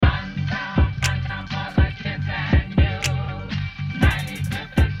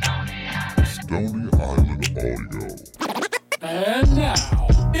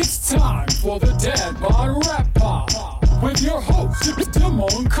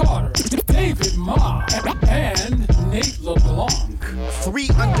Carter, David Ma, and Nate LeBlanc. Three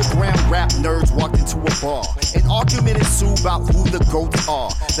underground rap nerds walked into a bar. An argument ensued about who the GOATs are.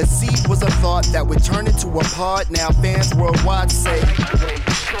 The seed was a thought that would turn into a pod. Now fans worldwide say,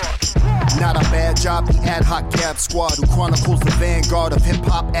 not a bad job, the ad hoc cab squad who chronicles the vanguard of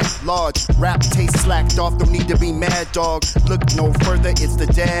hip-hop at large. Rap taste slacked off, don't need to be mad, dog. Look no further, it's the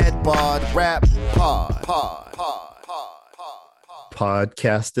Dad Bod Rap Pod.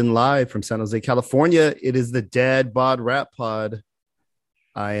 Podcasting live from San Jose, California. It is the Dad Bod Rap Pod.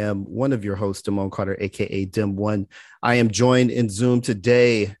 I am one of your hosts, Damone Carter, aka Dim1. I am joined in Zoom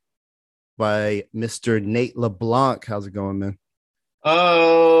today by Mr. Nate LeBlanc. How's it going, man?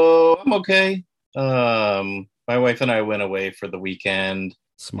 Oh, I'm okay. My wife and I went away for the weekend.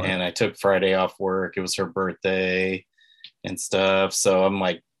 Smart. And I took Friday off work. It was her birthday and stuff. So I'm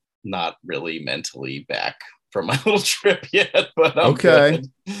like not really mentally back from my little trip yet, but I'm okay.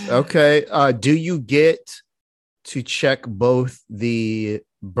 Good. Okay. Do you get to check both the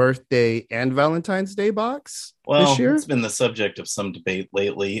birthday and Valentine's Day box this year? It's been the subject of some debate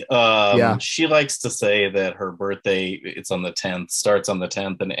lately. Yeah. She likes to say that her birthday, it's on the 10th, starts on the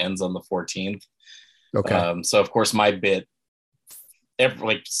 10th and ends on the 14th. Okay. So of course my bit,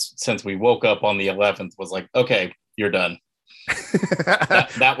 since we woke up on the 11th, was like, okay, you're done.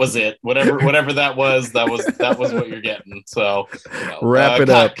 that was it. Whatever that was what you're getting. So wrap it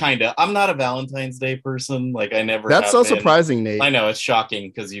up. Kinda. I'm not a Valentine's Day person. Like I never. That's so surprising, Nate. I know, it's shocking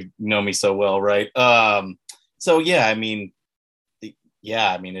because you know me so well, right? So yeah, I mean, it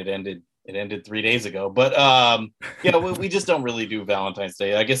ended 3 days ago, but we just don't really do Valentine's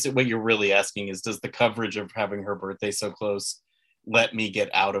Day. I guess what you're really asking is, does the coverage of having her birthday so close let me get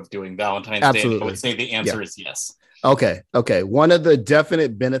out of doing Valentine's Absolutely. Day? I would say the answer is yes. Okay. One of the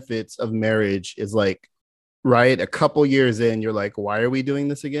definite benefits of marriage is like, right, a couple years in, you're like, why are we doing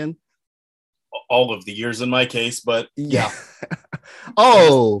this again? All of the years in my case, but yeah.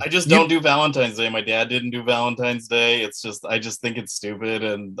 I just don't do Valentine's Day. My dad didn't do Valentine's Day. It's just, I just think it's stupid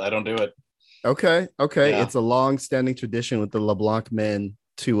and I don't do it. Okay. Yeah. It's a long-standing tradition with the LeBlanc men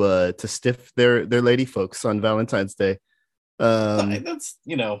to stiff their lady folks on Valentine's Day. That's,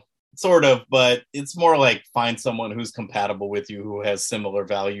 sort of, but it's more like find someone who's compatible with you, who has similar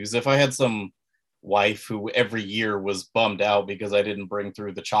values. If I had some wife who every year was bummed out because I didn't bring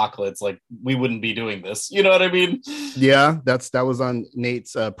through the chocolates, like we wouldn't be doing this. You know what I mean? Yeah, that was on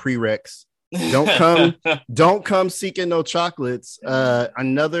Nate's prereqs. Don't come seeking no chocolates. This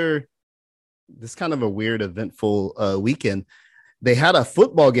kind of a weird, eventful weekend. They had a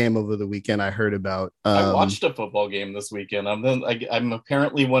football game over the weekend I heard about. I watched a football game this weekend. I'm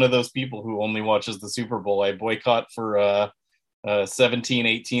apparently one of those people who only watches the Super Bowl. I boycott for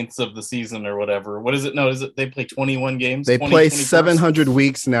 17/18 of the season or whatever. What is it? No, is it they play 21 games? They play 700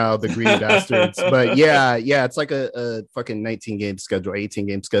 weeks now, the greedy bastards. But yeah, it's like a fucking 19 game schedule, 18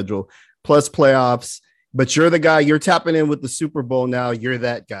 game schedule plus playoffs. But you're the guy, you're tapping in with the Super Bowl now. You're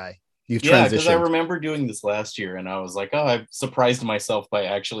that guy. Yeah, because I remember doing this last year and I was like, I surprised myself by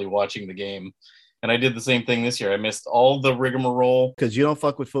actually watching the game. And I did the same thing this year. I missed all the rigmarole. Because you don't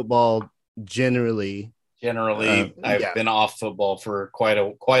fuck with football generally. I've been off football for quite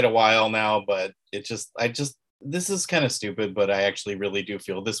a while now, but this is kind of stupid, but I actually really do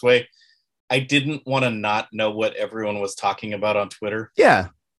feel this way. I didn't want to not know what everyone was talking about on Twitter. Yeah.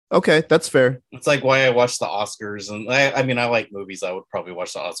 Okay, that's fair. It's like why I watch the Oscars, and I mean, I like movies. I would probably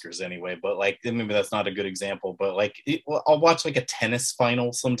watch the Oscars anyway, but like maybe that's not a good example. But like, I'll watch like a tennis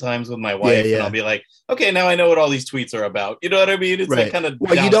final sometimes with my wife, and I'll be like, okay, now I know what all these tweets are about. You know what I mean? It's like kind of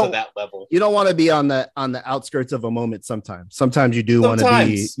down to that level. You don't want to be on the outskirts of a moment. Sometimes you do want to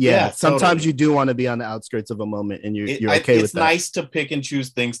be. Sometimes totally. You do want to be on the outskirts of a moment, and you're okay with that. It's nice to pick and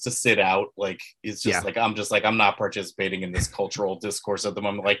choose things to sit out. Like it's just I'm not participating in this cultural discourse at the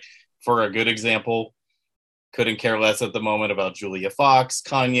moment. Like, for a good example, couldn't care less at the moment about Julia Fox,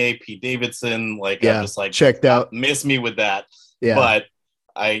 Kanye, Pete Davidson. Like, I'm just like, checked out. Miss me with that. Yeah. But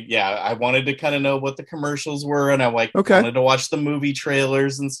I wanted to kind of know what the commercials were, and I wanted to watch the movie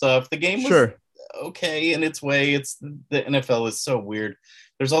trailers and stuff. The game was okay in its way. The NFL is so weird.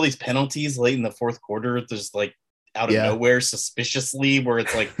 There's all these penalties late in the fourth quarter. There's like out of nowhere, suspiciously, where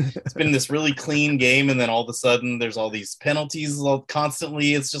it's like it's been this really clean game, and then all of a sudden there's all these penalties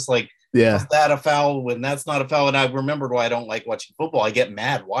constantly. It's just like, is that a foul when that's not a foul? And I remembered why I don't like watching football. I get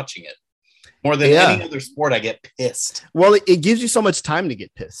mad watching it more than any other sport. I get pissed. Well, it gives you so much time to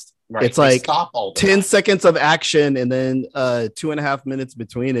get pissed. Right. It's like 10 seconds of action and then 2.5 minutes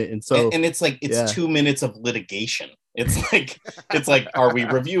between it. And so and it's like 2 minutes of litigation. It's like, are we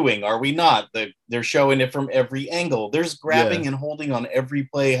reviewing? Are we not? They're showing it from every angle. There's grabbing and holding on every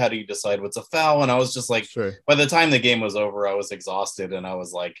play. How do you decide what's a foul? And I was just like, by the time the game was over, I was exhausted, and I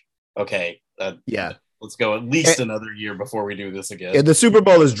was like, okay, let's go at least another year before we do this again. Yeah, the Super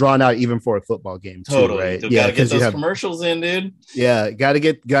Bowl is drawn out even for a football game, too, totally. Right? Gotta get those commercials in, dude. Yeah, gotta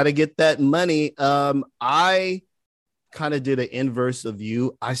get that money. I kind of did an inverse of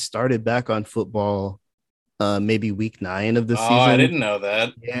you. I started back on football maybe week 9 of the season. I didn't know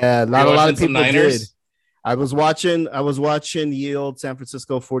that. Yeah, not a lot of people did. I was watching the old San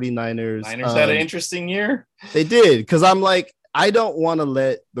Francisco 49ers. Niners had an interesting year. They did, because I'm like, I don't want to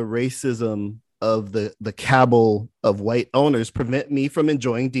let the racism of the cabal of white owners prevent me from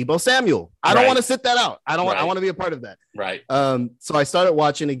enjoying Deebo Samuel. I don't want to sit that out. I want to be a part of that. Right. So I started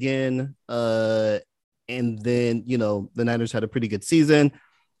watching again, and then, the Niners had a pretty good season.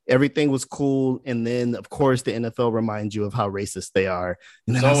 Everything was cool. And then, of course, the NFL reminds you of how racist they are.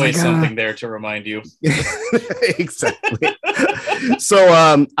 And there's always something there to remind you. Exactly.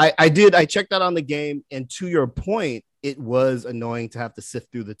 So I checked out on the game. And to your point, it was annoying to have to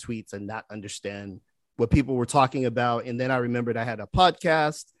sift through the tweets and not understand what people were talking about. And then I remembered I had a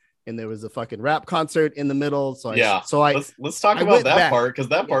podcast and there was a fucking rap concert in the middle. So let's talk about that part, because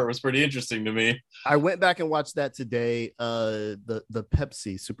that part was pretty interesting to me. I went back and watched that today. The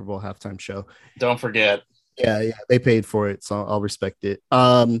Pepsi Super Bowl halftime show. Don't forget. Yeah, they paid for it, so I'll respect it.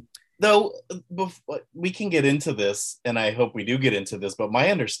 Though we can get into this, and I hope we do get into this, but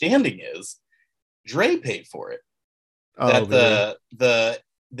my understanding is Dre paid for it. That the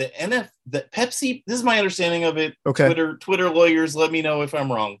Pepsi. This is my understanding of it. Okay. Twitter lawyers, let me know if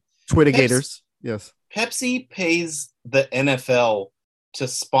I'm wrong. Twitter Gators. Yes. Pepsi pays the NFL to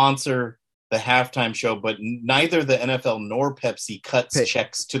sponsor the halftime show, but neither the NFL nor Pepsi cuts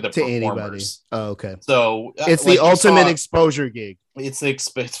checks to the performers. Anybody. Oh, okay. So it's the ultimate exposure gig. It's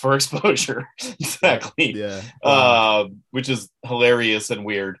for exposure. Exactly. Yeah. Which is hilarious and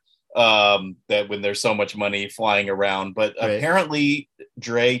weird. That when there's so much money flying around, but apparently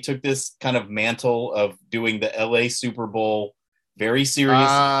Dre took this kind of mantle of doing the LA Super Bowl very serious,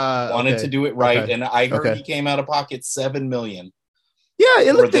 wanted to do it right, and I heard he came out of pocket $7 million. Yeah,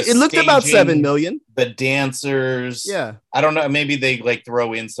 it looked about $7 million. The dancers, I don't know, maybe they like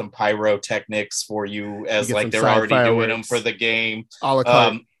throw in some pyrotechnics for you as like they're already doing them for the game.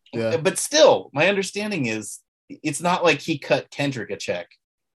 But still, my understanding is it's not like he cut Kendrick a check.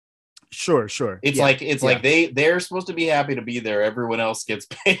 Sure. It's like they're supposed to be happy to be there. Everyone else gets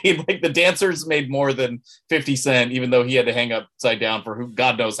paid. Like the dancers made more than 50 Cent, even though he had to hang upside down for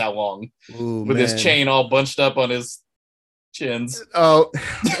God knows how long. Ooh, with his chain all bunched up on his chins. Oh,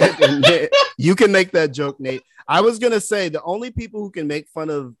 you can make that joke, Nate. I was gonna say the only people who can make fun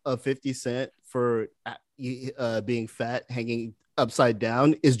of 50 Cent for being fat, hanging upside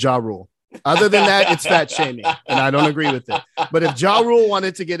down, is Ja Rule. Other than that, it's fat shaming, and I don't agree with it. But if Ja Rule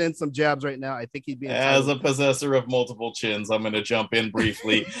wanted to get in some jabs right now, I think he'd be as a possessor of multiple chins. I'm going to jump in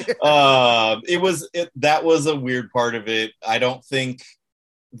briefly. That was a weird part of it. I don't think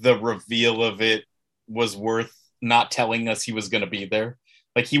the reveal of it was worth not telling us he was going to be there.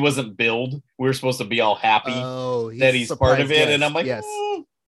 Like he wasn't billed. We were supposed to be all happy that he's part of it, and I'm like,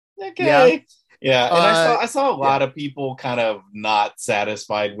 okay. Yeah, and I saw a lot of people kind of not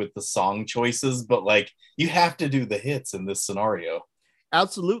satisfied with the song choices, but like you have to do the hits in this scenario.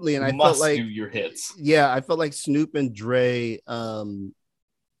 Absolutely, and I felt like do your hits. Yeah, I felt like Snoop and Dre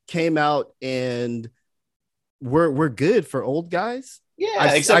came out and we're good for old guys.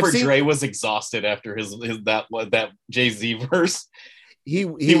 Yeah, except for Dre was exhausted after his that Jay-Z verse. He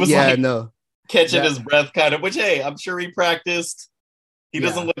was catching his breath kind of, which hey, I'm sure he practiced. He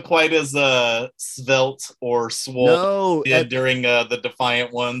doesn't look quite as svelte or swole during the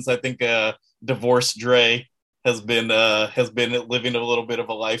Defiant ones. I think divorced Dre has been living a little bit of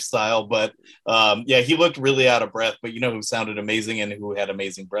a lifestyle, but he looked really out of breath. But you know who sounded amazing and who had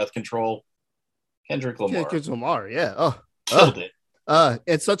amazing breath control? Kendrick Lamar. Kendrick Lamar, yeah. Killed it.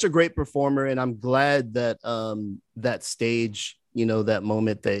 It's such a great performer, and I'm glad that that stage, that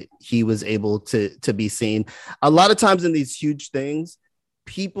moment that he was able to be seen. A lot of times in these huge things,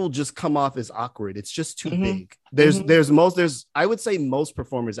 people just come off as awkward. It's just too big. I would say most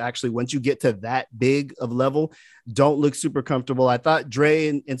performers actually, once you get to that big of level, don't look super comfortable. I thought Dre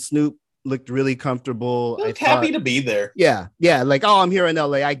and Snoop looked really comfortable. I looked happy to be there. Yeah. Like, I'm here in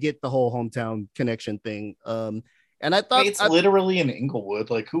LA. I get the whole hometown connection thing. And I thought it's literally in Inglewood.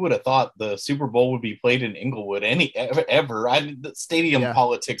 Like, who would have thought the Super Bowl would be played in Inglewood ever? The stadium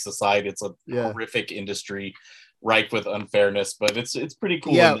politics aside, it's a horrific industry. rife with unfairness, but it's pretty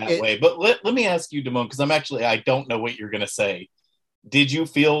cool in that way. But let me ask you, Damone, because I don't know what you're gonna say. Did you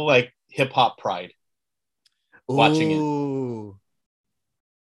feel like hip hop pride watching it?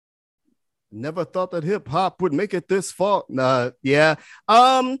 Never thought that hip hop would make it this far. Yeah.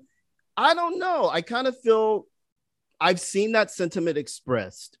 I don't know. I kind of feel I've seen that sentiment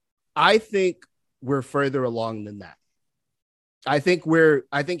expressed. I think we're further along than that. I think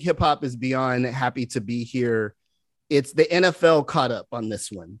hip hop is beyond happy to be here. It's the NFL caught up on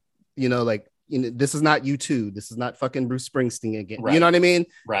this one. This is not U2. This is not fucking Bruce Springsteen again. Right. You know what I mean?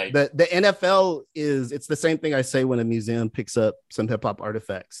 Right. The NFL it's the same thing I say when a museum picks up some hip hop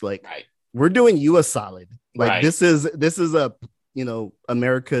artifacts. Like, we're doing you a solid. Like, this is a,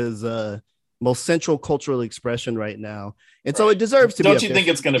 America's most central cultural expression right now. And so it deserves to be. Don't you think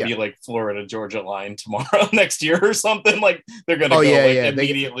it's going to be like Florida Georgia line tomorrow next year or something? Like, they're going to go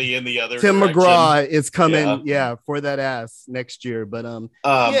immediately in the other Tim direction. McGraw is coming for that ass next year. But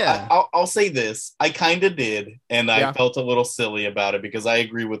I'll say this. I kind of did, and I felt a little silly about it because I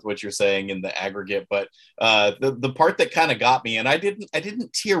agree with what you're saying in the aggregate. But the part that kind of got me, and I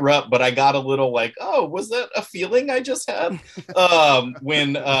didn't tear up, but I got a little like, oh, was that a feeling I just had?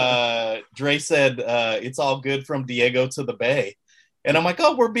 When Dre said, it's all good from Diego to the Bay. And I'm like,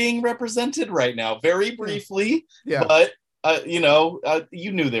 oh, we're being represented right now, very briefly. Yeah. But, you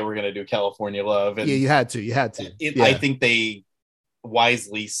knew they were going to do California Love. And you had to. I think they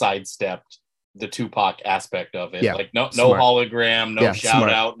wisely sidestepped the Tupac aspect of it. Yeah. Like, no hologram, no shout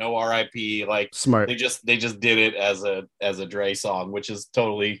out, no RIP. Like, smart. They just did it as a Dre song, which is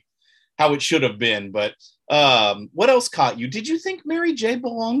totally how it should have been. But what else caught you? Did you think Mary J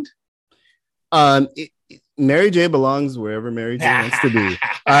belonged? Mary J belongs wherever Mary J wants to be.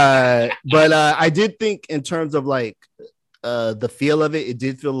 But I did think in terms of like the feel of it, it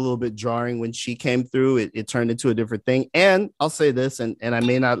did feel a little bit jarring when she came through. It turned into a different thing. And I'll say this, and I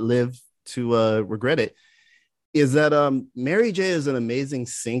may not live to regret it, is that Mary J is an amazing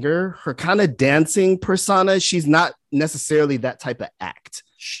singer. Her kind of dancing persona, she's not necessarily that type of act.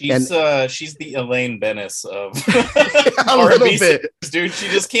 She's the Elaine Bennis of R&B singers, dude. She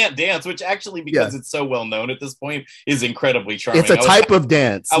just can't dance, which actually, because it's so well known at this point, is incredibly charming. It's a type of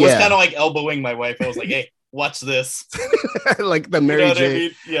dance. I was kind of like elbowing my wife. I was like, "Hey, watch this!" Like the Mary J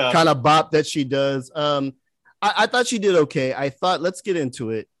kind of bop that she does. I thought she did okay. I thought, let's get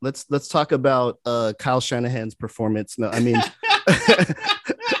into it. Let's talk about Kyle Shanahan's performance. No, I mean,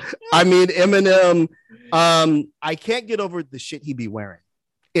 Eminem. I can't get over the shit he be wearing.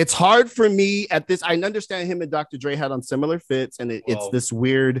 It's hard for me at this. I understand him and Dr. Dre had on similar fits, and it's this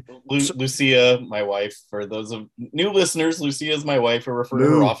weird. Lucia, my wife, for those of new listeners, Lucia is my wife. I refer to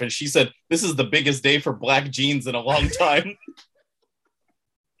her often. She said, "This is the biggest day for black jeans in a long time."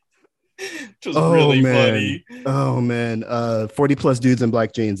 Which was really funny. Oh man, 40 plus dudes in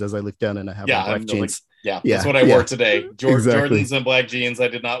black jeans as I look down and I have black jeans. That's what I wore today. Jordans and black jeans. I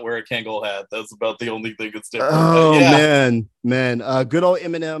did not wear a Kangol hat. That's about the only thing that's different. Oh man. Good old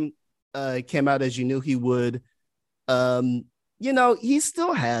Eminem came out as you knew he would. He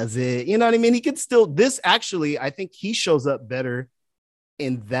still has it. You know what I mean? He could still. This actually, I think he shows up better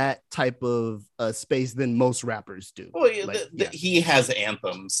in that type of space than most rappers do. Well, he has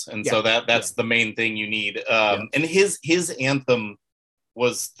anthems, and so that's the main thing you need. And his anthem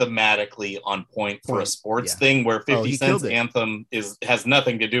was thematically on point for a sports thing, where 50 Cent's anthem has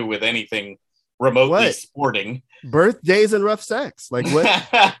nothing to do with anything remotely sporting. Birthdays and rough sex. Like what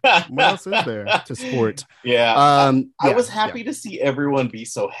else is there to sport? I was happy to see everyone be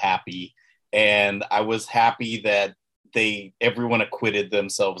so happy, and I was happy that everyone acquitted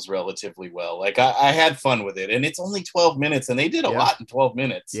themselves relatively well. Like I had fun with it, and it's only 12 minutes, and they did a lot in 12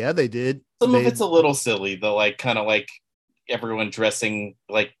 minutes. Yeah, they did. Some of it's a little silly, though, like kind of like everyone dressing,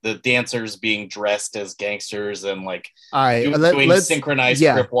 like the dancers being dressed as gangsters and like doing synchronized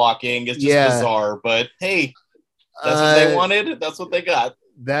grip walking. It's just bizarre, but hey, that's what they wanted. That's what they got.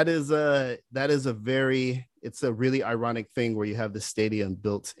 That is it's a really ironic thing where you have the stadium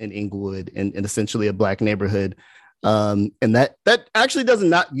built in Inglewood in essentially a black neighborhood. And that actually does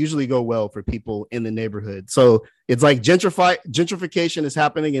not usually go well for people in the neighborhood. So it's like gentrification is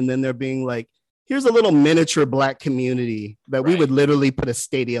happening, and then they're being like, here's a little miniature black community that we would literally put a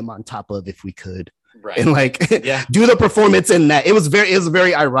stadium on top of if we could. Right. And like do the performance in that. It was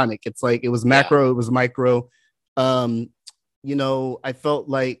very ironic. It's like it was macro, it was micro. I felt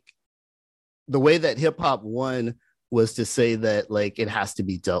like the way that hip hop won was to say that like it has to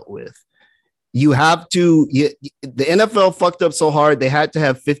be dealt with. You have to. The NFL fucked up so hard they had to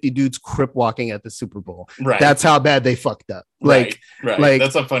have 50 dudes crip walking at the Super Bowl. Right. That's how bad they fucked up. Right.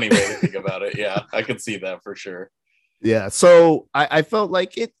 That's a funny way to think about it. Yeah, I could see that for sure. Yeah. So I felt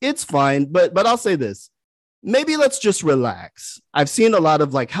like it's fine, but I'll say this. Maybe let's just relax. I've seen a lot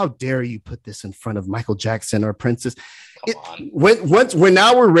of like, how dare you put this in front of Michael Jackson or Princess? When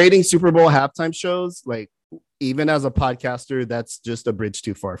now we're rating Super Bowl halftime shows, like, even as a podcaster, that's just a bridge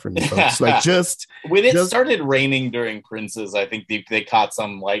too far for me, folks. Like, just when it started raining during Prince's, I think they caught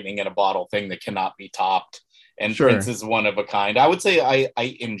some lightning in a bottle thing that cannot be topped. And sure. Prince is one of a kind. I would say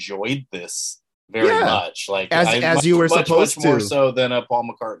I enjoyed this very much. Like as you were supposed to, more so than a Paul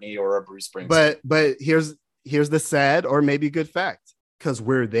McCartney or a Bruce Springsteen. But here's the sad or maybe good fact, because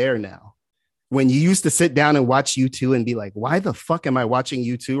we're there now. When you used to sit down and watch U2 and be like, why the fuck am I watching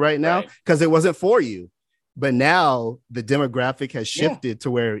U2 right now? Because it wasn't for you. But now the demographic has shifted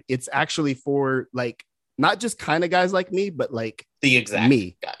to where it's actually for like not just kind of guys like me, but like the exact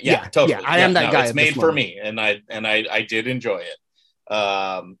me. Guy. Yeah, totally. Yeah, I am that guy. It's made for me, and I did enjoy it.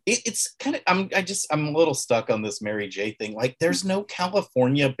 It's kind of I'm a little stuck on this Mary J thing. Like, there's no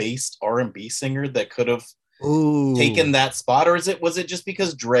California-based R&B singer that could have taken that spot, or was it just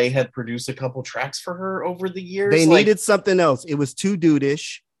because Dre had produced a couple tracks for her over the years? They needed something else. It was too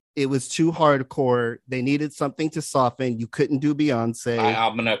dude-ish. It was too hardcore. They needed something to soften. You couldn't do Beyonce.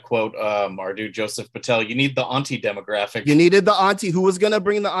 I'm going to quote our dude Joseph Patel. You need the auntie demographic. You needed the auntie. Who was going to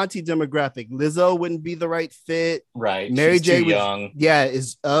bring the auntie demographic? Lizzo wouldn't be the right fit. Right. Mary She's J too was young. Yeah,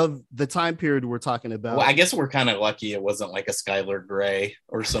 is of the time period we're talking about. Well, I guess we're kind of lucky it wasn't like a Skylar Grey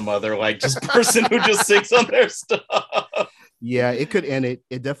or some other like just person who just sings on their stuff. Yeah, it could, and it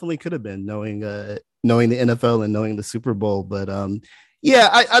definitely could have been knowing the NFL and knowing the Super Bowl, but yeah,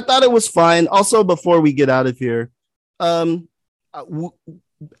 I thought it was fine. Also, before we get out of here, on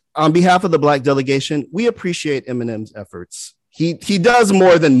behalf of the Black delegation, we appreciate Eminem's efforts. He does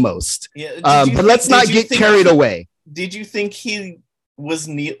more than most. Yeah, but let's not get carried away. Did you think he was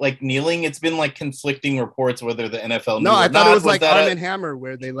kneeling? It's been like conflicting reports whether the NFL. No, I thought it was like Arm and Hammer,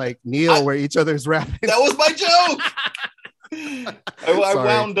 where they like kneel where each other's rapping. That was my joke. I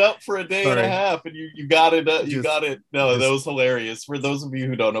wound up for a day and a half, and you got it. You got it. No, that was hilarious. For those of you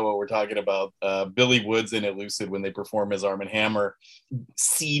who don't know what we're talking about, Billy Woods and Elucid, when they perform as Arm and Hammer,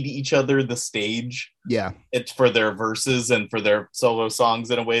 cede each other the stage. Yeah, it's for their verses and for their solo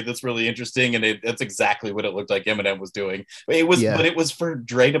songs in a way that's really interesting, and that's exactly what it looked like Eminem was doing. But it was for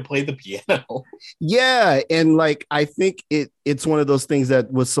Dre to play the piano. Yeah, and like I think it's one of those things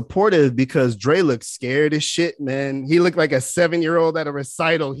that was supportive because Dre looked scared as shit, man. He looked like a 7-year-old at a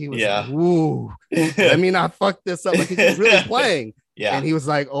recital. He was like, ooh, let me not fuck this up. Like, he was really playing. Yeah. And he was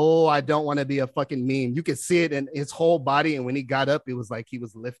like, oh, I don't want to be a fucking meme. You could see it in his whole body. And when he got up, it was like he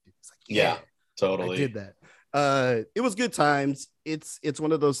was lifted. It's like, yeah, totally. I did that. It was good times. It's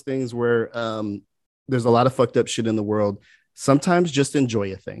one of those things where there's a lot of fucked up shit in the world. Sometimes just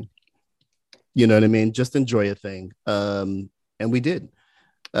enjoy a thing. You know what I mean? Just enjoy a thing. And we did.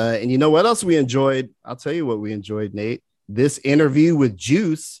 And you know what else we enjoyed? I'll tell you what we enjoyed, Nate. This interview with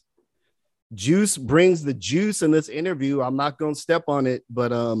Juice. Juice brings the juice in this interview. I'm not going to step on it,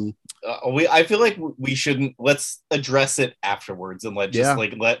 but I feel like we shouldn't. Let's address it afterwards and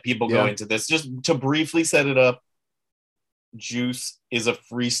let people go into this. Just to briefly set it up. Juice is a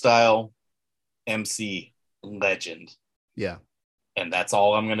freestyle MC legend. Yeah. And that's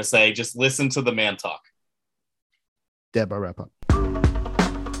all I'm going to say. Just listen to the man talk. Dead by Rap Up.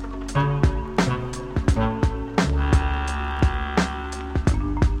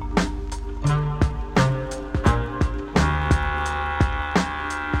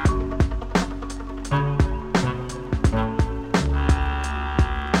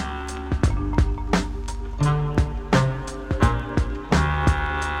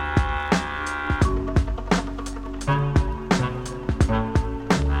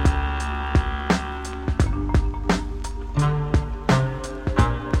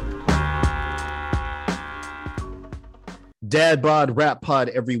 Dad Bod Rap Pod.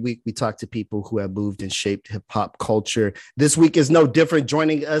 Every week we talk to people who have moved and shaped hip hop culture. This week is no different.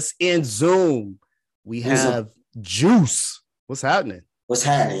 Joining us in Zoom, we have Juice. What's happening? What's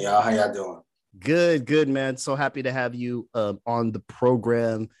happening, y'all? How y'all doing? Good, man. So happy to have you on the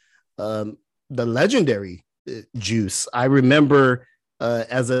program. The legendary Juice. I remember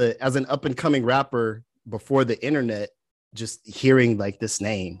as an up and coming rapper before the internet, just hearing like this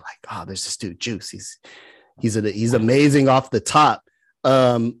name, like, oh, there's this dude Juice. He's amazing off the top.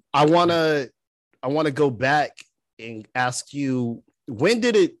 I want to go back and ask you, when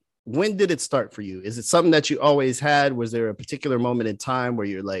did it start for you? Is it something that you always had? Was there a particular moment in time where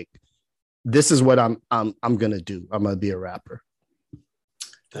you're like, this is what I'm going to do. I'm going to be a rapper.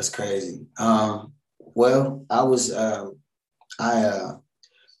 That's crazy. Well, I was,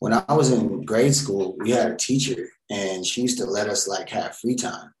 when I was in grade school, we had a teacher and she used to let us like have free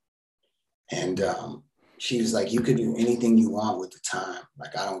time. And she was like, you could do anything you want with the time.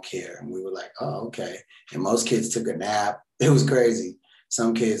 Like, I don't care. And we were like, oh, okay. And most kids took a nap. It was crazy.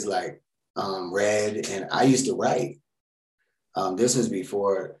 Some kids like read, and I used to write. This was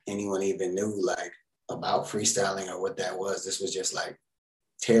before anyone even knew like about freestyling or what that was. This was just like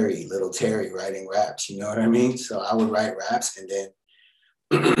little Terry writing raps, you know what I mean? So I would write raps and then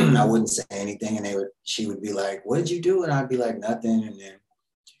I wouldn't say anything and she would be like, what did you do? And I'd be like, nothing. And then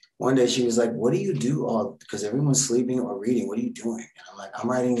one day she was like, what do you do because everyone's sleeping or reading, what are you doing? And I'm like, I'm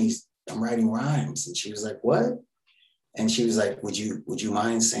writing rhymes. And she was like, what? And she was like, would you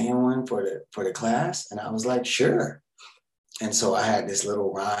mind saying one for the class? And I was like, sure. And so I had this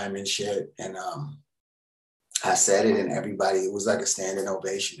little rhyme and shit. And I said it and everybody, it was like a standing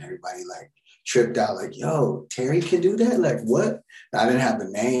ovation. Everybody like tripped out like, yo, Terry can do that? Like what? And I didn't have the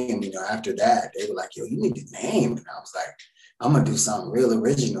name, after that, they were like, yo, you need the name. And I was like, I'm gonna do something real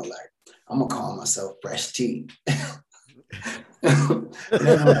original. Like I'm gonna call myself Fresh T. And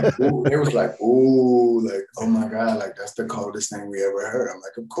they was like, ooh, like, oh my God, like that's the coldest thing we ever heard. I'm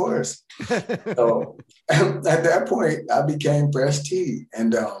like, of course. So at that point, I became Fresh T.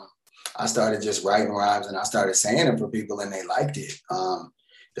 And I started just writing rhymes and I started saying them for people and they liked it.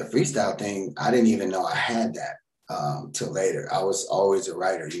 The freestyle thing, I didn't even know I had that till later. I was always a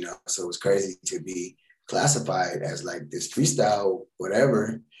writer, so it was crazy to be classified as like this freestyle,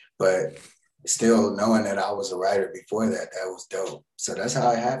 whatever, but still knowing that I was a writer before that was dope. So that's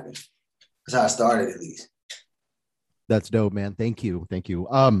how it happened. That's how I started, at least. That's dope, man. Thank you.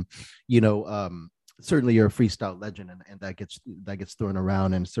 Certainly you're a freestyle legend and that gets thrown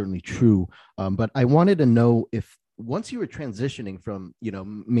around and certainly true. But I wanted to know if once you were transitioning from,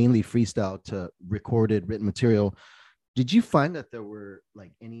 mainly freestyle to recorded written material, did you find that there were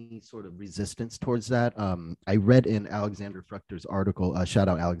like any sort of resistance towards that? I read in Alexander Fruchter's article, shout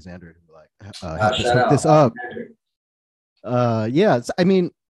out Alexander, who hook this up. Yeah, I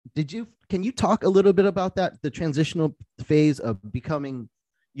mean, can you talk a little bit about that, the transitional phase of becoming,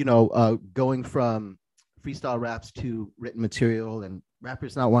 going from freestyle raps to written material and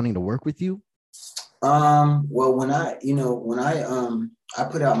rappers not wanting to work with you? Well, when I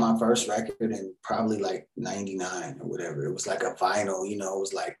put out my first record in probably like 99 or whatever, it was like a vinyl, it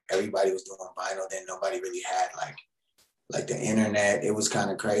was like everybody was doing vinyl. Then nobody really had like the internet. It was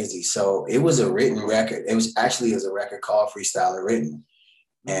kind of crazy. So it was a written record. It was a record called Freestyler Written.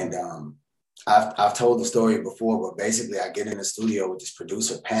 And I've told the story before, but basically I get in the studio with this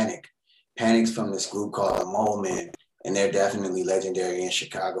producer, Panic. Panic's from this group called the Mole Men, and they're definitely legendary in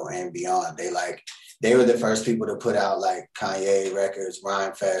Chicago and beyond. They were the first people to put out like Kanye records,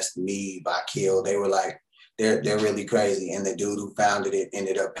 Rhymefest, Me, Bakil. They were like, they're really crazy. And the dude who founded it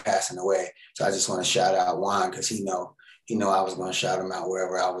ended up passing away. So I just want to shout out Juan because he know I was going to shout him out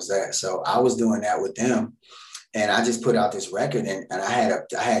wherever I was at. So I was doing that with them. And I just put out this record and I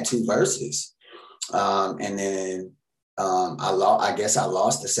had 2 verses. And then I guess I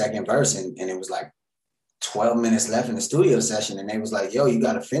lost the second verse and it was like 12 minutes left in the studio session. And they was like, yo, you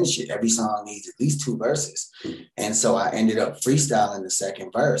got to finish it. Every song needs at least 2 verses. And so I ended up freestyling the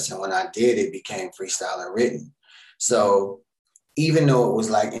second verse. And when I did, it became Freestyler Written. So even though it was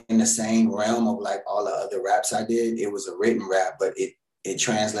like in the same realm of like all the other raps I did, it was a written rap, but it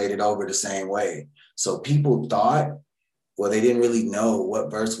translated over the same way. So people thought, well, they didn't really know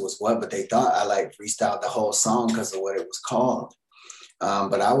what verse was what, but they thought I like freestyled the whole song because of what it was called.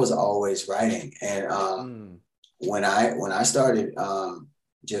 But I was always writing. And when I started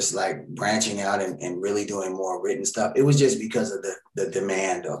just like branching out and really doing more written stuff, it was just because of the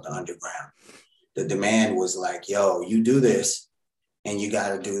demand of the underground. The demand was like, yo, you do this and you got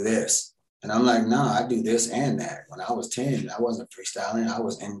to do this. And I'm like, nah, I do this and that. When I was 10, I wasn't freestyling. I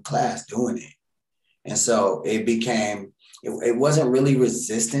was in class doing it. And so it became, it wasn't really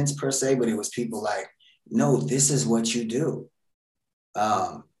resistance per se, but it was people like, no, this is what you do.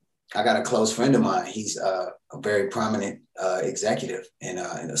 I got a close friend of mine. He's a very prominent executive and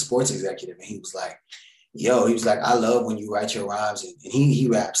a sports executive. And he was like, I love when you write your rhymes. And he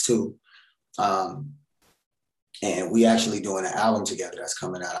raps too. And we actually doing an album together that's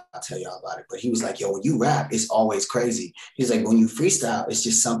coming out. I'll tell y'all about it. But he was like, yo, when you rap, it's always crazy. He's like, when you freestyle, it's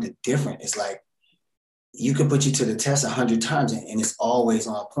just something different. It's like, you can put you to the test 100 times and it's always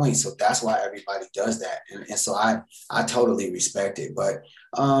on point. So that's why everybody does that. And so I totally respect it. But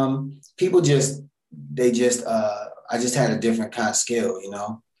people I just had a different kind of skill,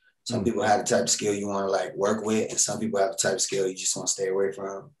 Some people have the type of skill you want to like work with, and some people have the type of skill you just want to stay away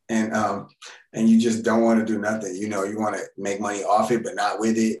from. And you just don't want to do nothing. You know, you want to make money off it, but not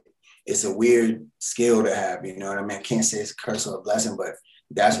with it. It's a weird skill to have, you know what I mean? I can't say it's a curse or a blessing, but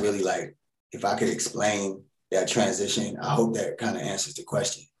that's really like, if I could explain that transition, I hope that kind of answers the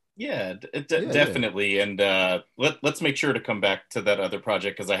question. Yeah, definitely. Yeah. And let's make sure to come back to that other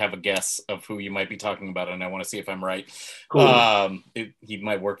project, because I have a guess of who you might be talking about, and I want to see if I'm right. Cool. He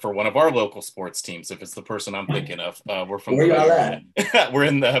might work for one of our local sports teams, if it's the person I'm thinking of. We're from Where y'all at? We're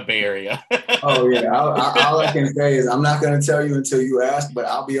in the Bay Area. Oh, yeah. All I can say is I'm not going to tell you until you ask, but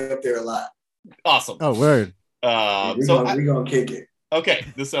I'll be up there a lot. Awesome. Oh, word. We're going to kick it. Okay,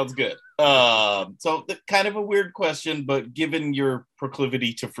 this sounds good. So kind of a weird question, but given your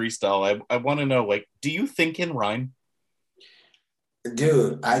proclivity to freestyle, I want to know, like, do you think in rhyme?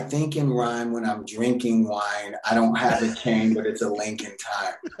 Dude, I think in rhyme when I'm drinking wine. I don't have a chain, but it's a link in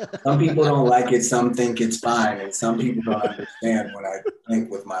time. Some people don't like it, some think it's fine, and some people don't understand when I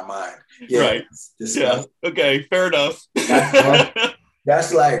think with my mind. Yeah, right. Yeah. Okay, fair enough.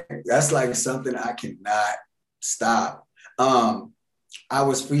 That's like something I cannot stop. I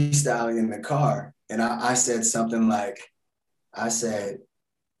was freestyling in the car, and I said something like, I said,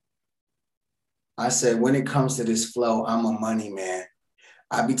 when it comes to this flow, I'm a money man.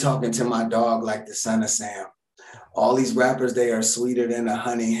 I be talking to my dog like the son of Sam. All these rappers, they are sweeter than a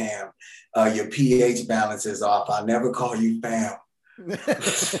honey ham. Your pH balance is off. I'll never call you fam.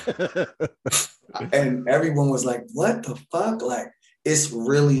 And everyone was like, what the fuck? Like, it's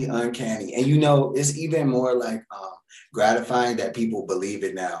really uncanny. And, you know, it's even more like, gratifying that people believe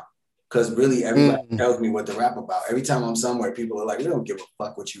it now, because really everybody tells me what to rap about. Every time I'm somewhere, people are like, we don't give a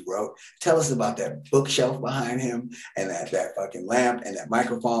fuck what you wrote. Tell us about that bookshelf behind him and that fucking lamp and that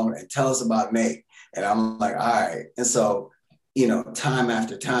microphone, and tell us about Nate. And I'm like, all right. And so, you know, time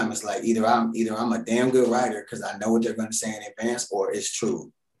after time, it's like either I'm a damn good writer because I know what they're going to say in advance, or it's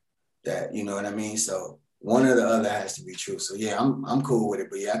true. That, you know what I mean? So one or the other has to be true. So yeah, I'm cool with it.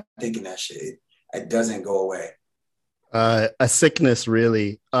 But yeah, I'm thinking that shit, it doesn't go away. A sickness,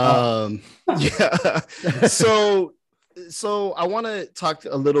 really. Yeah. So I want to talk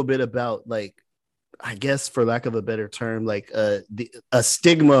a little bit about, like, I guess for lack of a better term, like a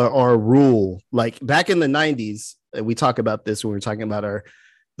stigma or a rule. Like back in the 90s, we talk about this when we were talking about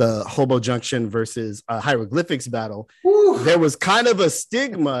the Hobo Junction versus Hieroglyphics battle. Woo. There was kind of a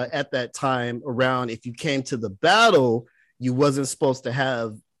stigma at that time around, if you came to the battle, you wasn't supposed to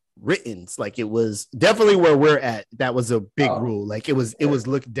have writtens. Like, it was definitely where we're at. That was a big rule. Like it was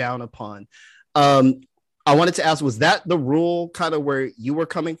looked down upon. I wanted to ask, was that the rule kind of where you were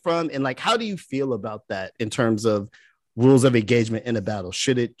coming from? And like, how do you feel about that in terms of rules of engagement in a battle?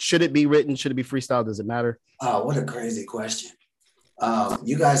 Should it be written? Should it be freestyle? Does it matter? Oh, what a crazy question.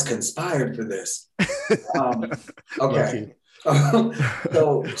 You guys conspired for this. Okay.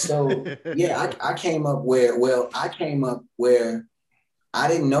 So yeah, I came up where I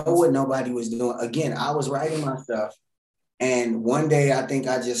didn't know what nobody was doing. Again, I was writing my stuff. And one day I think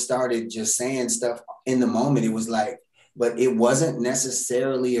I just started just saying stuff in the moment. It was like, but it wasn't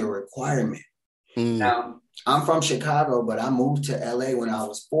necessarily a requirement. Now, I'm from Chicago, but I moved to LA when I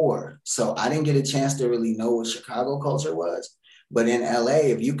was 4. So I didn't get a chance to really know what Chicago culture was. But in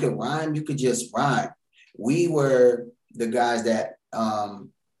LA, if you could rhyme, you could just rhyme. We were the guys that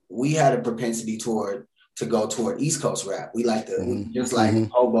we had a propensity to go toward East Coast rap. We like to, just like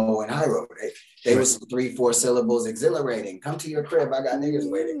Hobo and Hyro. They was 3-4 syllables, exhilarating. Come to your crib, I got niggas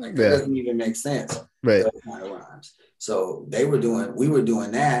waiting. Like, that doesn't even make sense. Right. Those kind of rhymes. So we were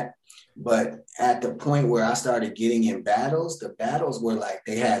doing that. But at the point where I started getting in battles, the battles were like,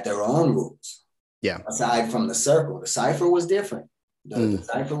 they had their own rules. Yeah. Aside from the circle, the cipher was different. The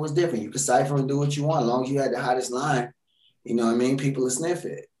cipher was different. You could cipher and do what you want. As long as you had the hottest line, you know what I mean? People would sniff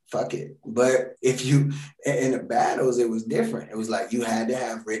it. Fuck it. But if you, in the battles, it was different. It was like you had to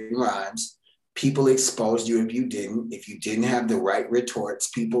have written rhymes. People exposed you if you didn't. If you didn't have the right retorts,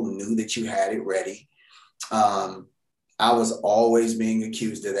 people knew that you had it ready. I was always being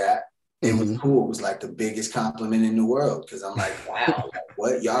accused of that. It was cool. It was like the biggest compliment in the world, because I'm like, wow, like,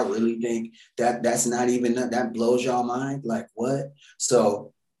 what? Y'all really think that's not even, that blows y'all mind? Like, what?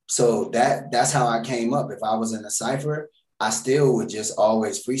 So that's how I came up. If I was in a cipher, I still would just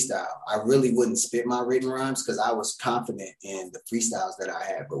always freestyle. I really wouldn't spit my written rhymes because I was confident in the freestyles that I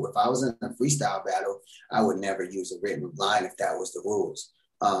had. But if I was in a freestyle battle, I would never use a written line if that was the rules.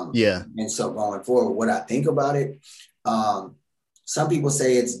 And so going forward, what I think about it, some people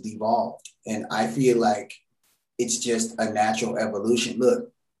say it's devolved, and I feel like it's just a natural evolution.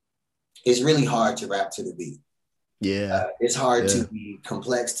 Look, it's really hard to rap to the beat. Yeah. It's hard to be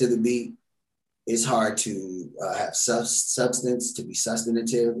complex to the beat. It's hard to have substance, to be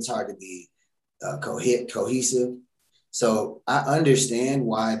substantive. It's hard to be cohesive. So I understand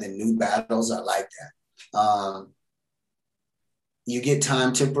why the new battles are like that. You get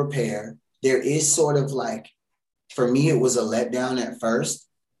time to prepare. There is sort of like, for me, it was a letdown at first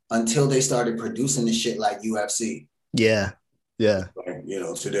until they started producing the shit like UFC. Yeah. Yeah. Like,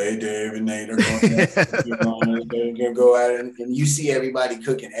 today Dave and Nate are going to go at it. And you see everybody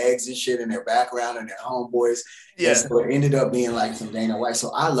cooking eggs and shit in their background and their homeboys. Yeah. And so it ended up being like some Dana White.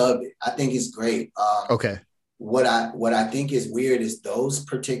 So I loved it. I think it's great. Okay. What I think is weird is those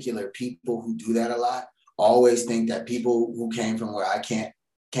particular people who do that a lot always think that people who came from where I came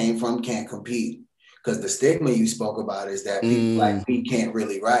from can't compete. Because the stigma you spoke about is that people like me can't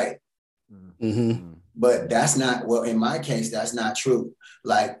really write. Mm-hmm. But that's not, well, in my case, that's not true.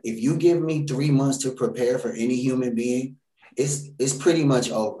 Like, if you give me 3 months to prepare for any human being, it's pretty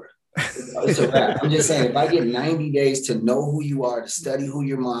much over. It's a wrap. I'm just saying, if I get 90 days to know who you are, to study who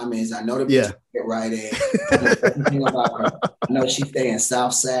your mom is, I know the bitch get right in. I know everything about her. I know she stay in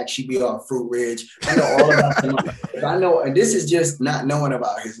South Sac. She be off Fruit Ridge. I know all about them. If I know, and this is just not knowing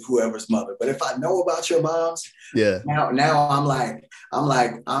about whoever's mother, but if I know about your moms, now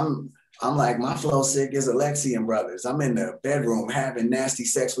I'm like, my flow sick is Alexian brothers. I'm in the bedroom having nasty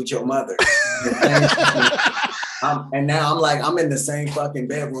sex with your mother. And now I'm like, I'm in the same fucking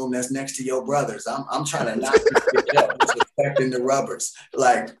bedroom that's next to your brothers. I'm trying to knock this bitch up, respecting the rubbers.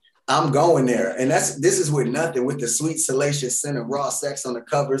 Like, I'm going there. And this is with nothing, with the sweet, salacious scent of raw sex on the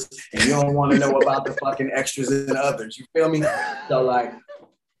covers, and you don't want to know about the fucking extras and others. You feel me? So like,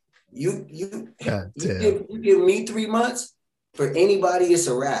 you give me 3 months, for anybody, it's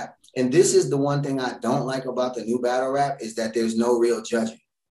a wrap. And this is the one thing I don't like about the new battle rap is that there's no real judging.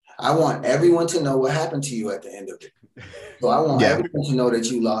 I want everyone to know what happened to you at the end of it. So I want everyone to know that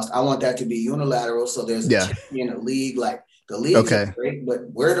you lost. I want that to be unilateral. So there's a champion, a league. Like, the leagues are great, but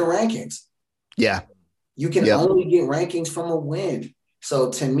where are the rankings? Yeah. You can only get rankings from a win. So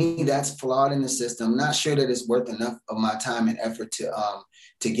to me, that's flawed in the system. I'm not sure that it's worth enough of my time and effort to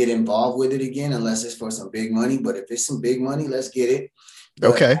get involved with it again, unless it's for some big money. But if it's some big money, let's get it.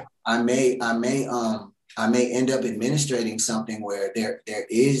 But I may end up administrating something where there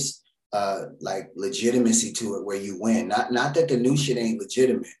is like legitimacy to it, where you win. Not that the new shit ain't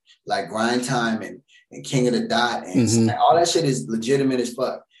legitimate, like Grind Time and King of the Dot and all that shit is legitimate as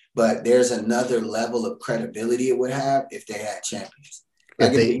fuck. But there's another level of credibility it would have if they had champions.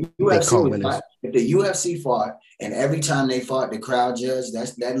 Like if the UFC fought, and every time they fought, the crowd judged,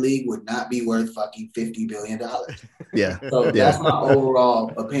 that league would not be worth fucking $50 billion. So that's my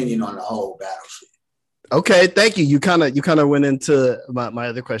overall opinion on the whole battle shit. Okay, thank you. You kind of went into my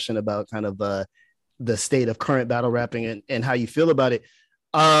other question about kind of the state of current battle rapping and how you feel about it.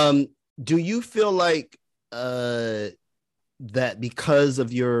 Do you feel like that because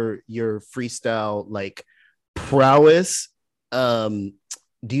of your freestyle like prowess,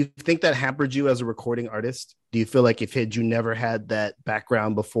 do you think that hampered you as a recording artist? Do you feel like if you never had that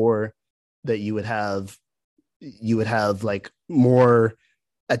background before, that you would have like more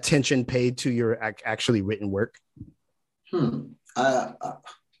attention paid to your actually written work? Man,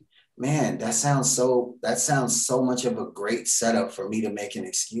 that sounds so much of a great setup for me to make an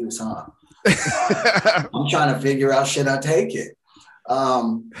excuse, huh? I'm trying to figure out, should I take it?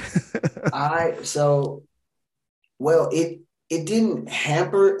 It didn't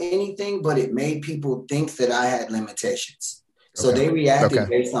hamper anything, but it made people think that I had limitations. So they reacted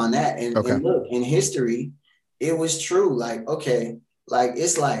based on that. And look, in history, it was true. Like, okay, like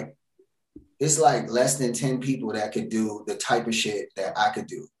it's like less than 10 people that could do the type of shit that I could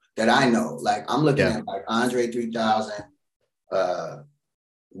do, that I know. Like, I'm looking at like Andre 3000,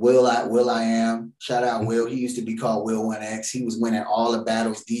 Will I Am. Shout out Will. He used to be called Will 1X. He was winning all the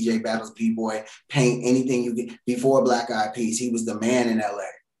battles, DJ battles, B-boy, paint, anything you get. Before Black Eyed Peas, he was the man in LA.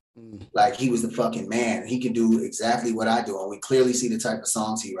 Like, he was the fucking man. He could do exactly what I do. And we clearly see the type of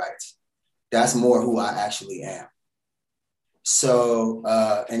songs he writes. That's more who I actually am. So,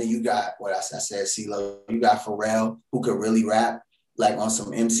 and then you got what I said, CeeLo. You got Pharrell, who could really rap, like on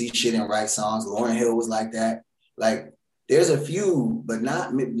some MC shit and write songs. Lauryn Hill was like that. Like, there's a few, but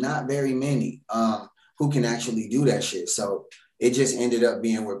not very many, who can actually do that shit. So it just ended up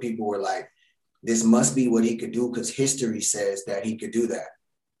being where people were like, this must be what he could do because history says that he could do that.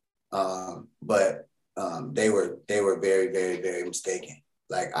 But they were very, very, very mistaken.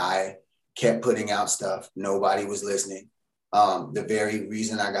 Like, I kept putting out stuff. Nobody was listening. The very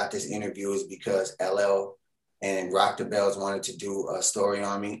reason I got this interview is because LL and Rock the Bells wanted to do a story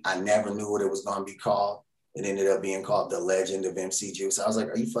on me. I never knew what it was going to be called. It ended up being called The Legend of MC Juice. I was like,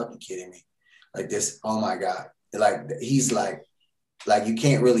 are you fucking kidding me? Like this, oh my God. Like, he's like you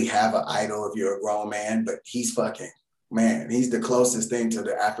can't really have an idol if you're a grown man, but he's fucking, man, he's the closest thing to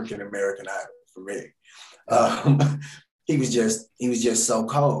the African-American idol for me. He was just so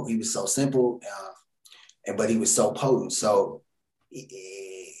cold. He was so simple, but he was so potent. So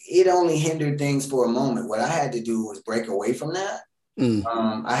it only hindered things for a moment. What I had to do was break away from that.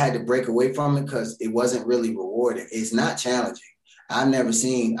 I had to break away from it because it wasn't really rewarding. It's not challenging. I've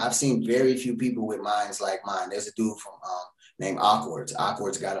seen very few people with minds like mine. There's a dude from named Awkwards.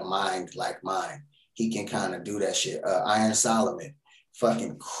 Awkwards got a mind like mine. He can kind of do that shit. Iron Solomon,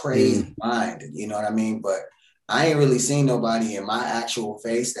 fucking crazy mind. You know what I mean? But I ain't really seen nobody in my actual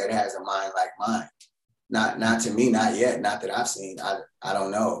face that has a mind like mine. Not to me, not yet. Not that I've seen. I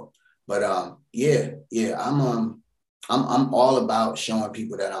don't know. But I'm all about showing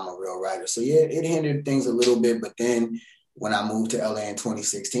people that I'm a real writer. So yeah, it hindered things a little bit. But then when I moved to LA in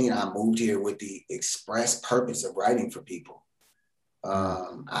 2016, I moved here with the express purpose of writing for people.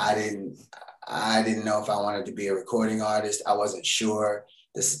 I didn't know if I wanted to be a recording artist. I wasn't sure.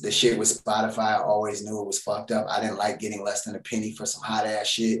 The shit with Spotify, I always knew it was fucked up. I didn't like getting less than a penny for some hot ass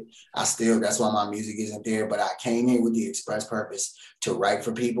shit. That's why my music isn't there. But I came here with the express purpose to write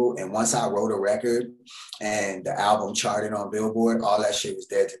for people. And once I wrote a record and the album charted on Billboard, all that shit was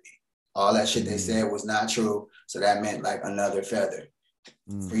dead to me. All that shit they said was not true. So that meant like another feather.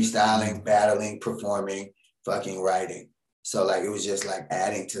 Freestyling, battling, performing, fucking writing. So like, it was just like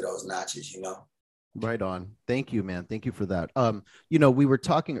adding to those notches, you know? Right on. Thank you, man. Thank you for that. We were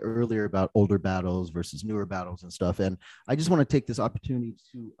talking earlier about older battles versus newer battles and stuff. And I just want to take this opportunity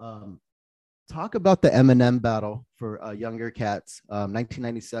to talk about the Eminem battle for younger cats,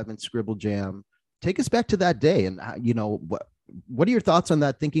 1997 Scribble Jam. Take us back to that day. And, what are your thoughts on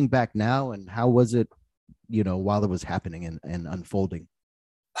that thinking back now? And how was it, while it was happening and unfolding?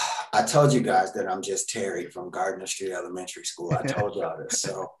 I told you guys that I'm just Terry from Gardner Street Elementary School. I told y'all this.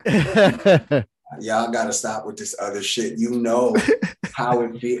 So y'all got to stop with this other shit. You know how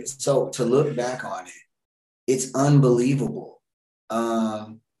it feels. So to look back on it, it's unbelievable. I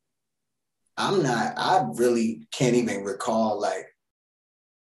really can't even recall, like,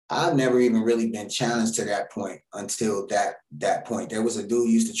 I've never even really been challenged to that point until that point. There was a dude who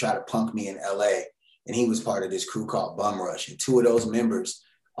used to try to punk me in LA, and he was part of this crew called Bum Rush. And two of those members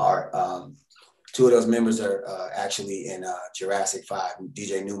are actually in Jurassic 5,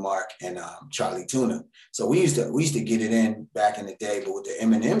 DJ Newmark and Charlie Tuna. So we used to get it in back in the day, but with the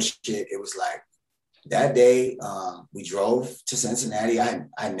Eminem shit, it was like that day we drove to Cincinnati.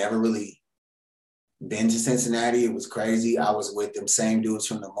 I never really been to Cincinnati. It was crazy. I was with them same dudes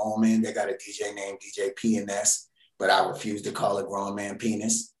from the Moment. They got a DJ named DJ PNS, but I refused to call a grown man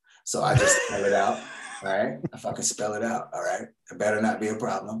penis. So I just spell it out. All right. I fucking spell it out. All right. It better not be a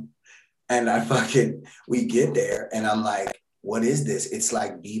problem. And we get there and I'm like, what is this? It's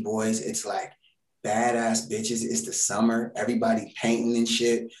like B-boys. It's like badass bitches. It's the summer. Everybody painting and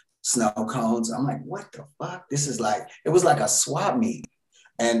shit, snow cones. I'm like, what the fuck? It was like a swap meet.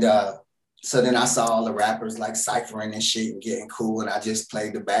 And so then I saw all the rappers like ciphering and shit and getting cool. And I just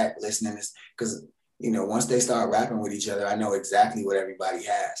played the back listening because, once they start rapping with each other, I know exactly what everybody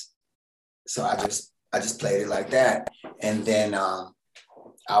has. So I just played it like that. And then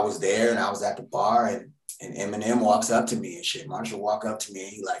I was there and I was at the bar and Eminem walks up to me and shit. Marshall walk up to me and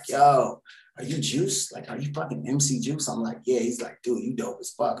he like, yo, are you Juice? Like, are you fucking MC Juice? I'm like, yeah. He's like, dude, you dope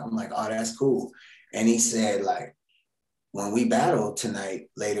as fuck. I'm like, oh, that's cool. And he said, like, when we battle tonight,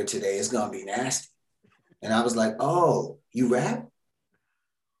 later today, it's going to be nasty. And I was like, oh, you rap?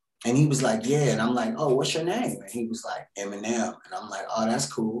 And he was like, yeah. And I'm like, oh, what's your name? And he was like, Eminem. And I'm like, oh,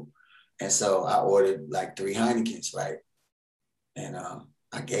 that's cool. And so I ordered like 3 Heinekens, right? And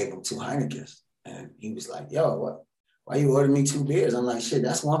I gave him 2 Heinekens. And he was like, yo, what? Why you ordering me 2 beers? I'm like, shit,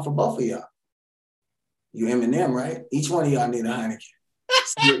 that's one for both of y'all. You Eminem, right? Each one of y'all need a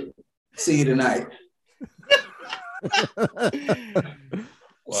Heineken. See you tonight.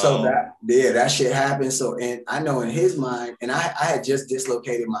 Wow. So that shit happened. So, and I know in his mind, and I had just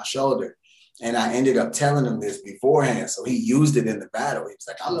dislocated my shoulder and I ended up telling him this beforehand. So he used it in the battle. He was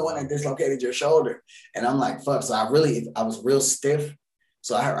like, I'm the one that dislocated your shoulder. And I'm like, fuck. So I was real stiff.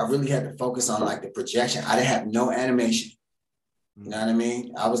 So I really had to focus on like the projection. I didn't have no animation. You know what I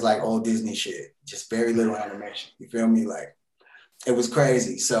mean? I was like old Disney shit, just very little animation. You feel me? Like it was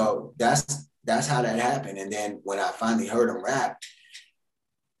crazy. So that's how that happened. And then when I finally heard him rap,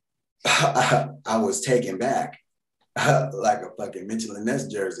 I was taken back like a fucking Mitchell and Ness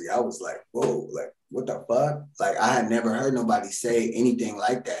jersey. I was like, whoa, like what the fuck? Like I had never heard nobody say anything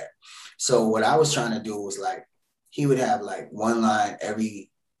like that. So what I was trying to do was like, he would have like one line every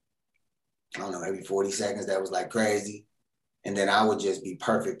 40 seconds that was like crazy. And then I would just be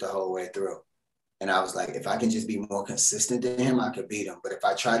perfect the whole way through. And I was like, if I can just be more consistent than him, I could beat him. But if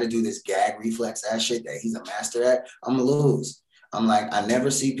I try to do this gag reflex ass shit that he's a master at, I'm gonna lose. I'm like, I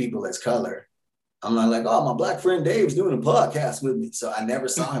never see people as color. I'm not like, oh, my black friend Dave's doing a podcast with me. So I never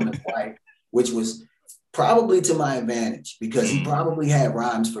saw him as white, which was probably to my advantage because he probably had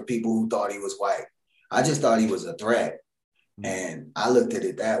rhymes for people who thought he was white. I just thought he was a threat. And I looked at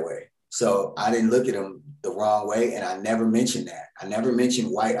it that way. So I didn't look at him the wrong way. And I never mentioned that. I never mentioned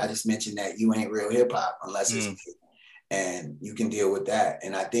white. I just mentioned that you ain't real hip hop unless it's me. And you can deal with that.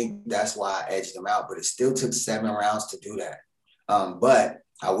 And I think that's why I edged him out. But it still took 7 rounds to do that. But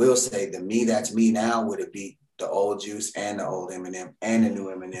I will say the me that's me now would have beat the old Juice and the old Eminem and the new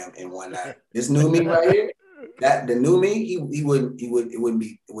Eminem in one night. This new me right here, the new me, it wouldn't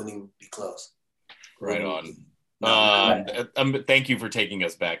even be close. Right on. Thank you for taking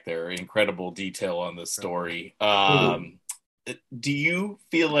us back there. Incredible detail on the story. Do you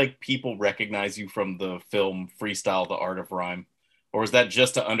feel like people recognize you from the film Freestyle, The Art of Rhyme? Or is that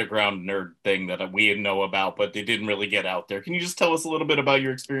just an underground nerd thing that we know about, but they didn't really get out there? Can you just tell us a little bit about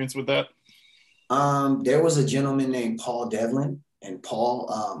your experience with that? There was a gentleman named Paul Devlin, and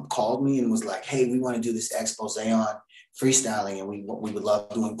Paul called me and was like, hey, we want to do this expose on freestyling, and we would love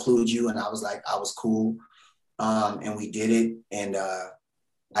to include you. And I was like, I was cool. And we did it. And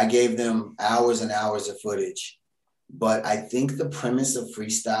I gave them hours and hours of footage. But I think the premise of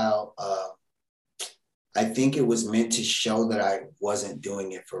freestyle, I think it was meant to show that I wasn't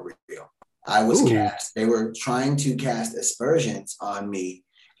doing it for real. I was cast. They were trying to cast aspersions on me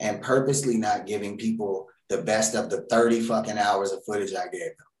and purposely not giving people the best of the 30 fucking hours of footage I gave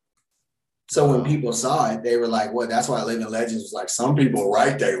them. So when people saw it, they were like, well, that's why Living Legends was like, some people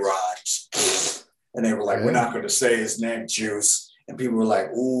write their rhymes. And they were like, we're not going to say his name, Juice. And people were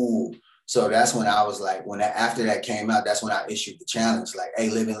like, ooh. So that's when I was like, after that came out, that's when I issued the challenge. Like, hey,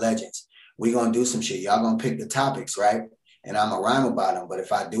 Living Legends, we going to do some shit. Y'all going to pick the topics, right? And I'm going to rhyme about them. But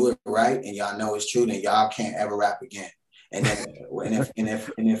if I do it right and y'all know it's true, then y'all can't ever rap again. And then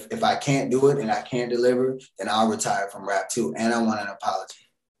if I can't do it and I can't deliver, then I'll retire from rap too. And I want an apology.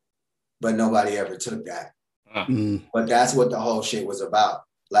 But nobody ever took that. But that's what the whole shit was about.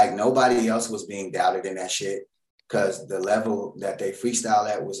 Like, nobody else was being doubted in that shit because the level that they freestyle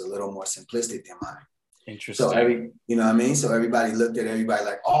at was a little more simplistic than mine. Interesting. So you know what I mean? So everybody looked at everybody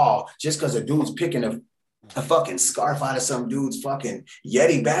like, oh, just because a dude's picking a fucking scarf out of some dude's fucking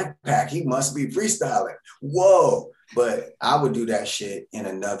Yeti backpack, he must be freestyling. Whoa. But I would do that shit in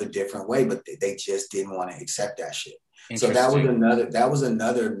another different way, but they just didn't want to accept that shit. So that was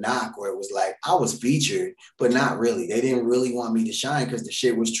another knock where it was like, I was featured, but not really. They didn't really want me to shine because the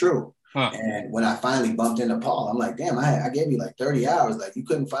shit was true. And when I finally bumped into Paul, I'm like, damn, I gave you like 30 hours. Like, you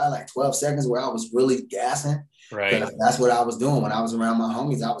couldn't find like 12 seconds where I was really gassing. Right. That's what I was doing. When I was around my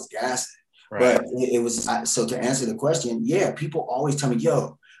homies, I was gassing. Right. But it was, so to answer the question, yeah, people always tell me,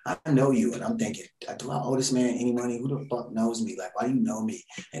 yo, I know you. And I'm thinking, do I owe this man any money? Who the fuck knows me? Like, why do you know me?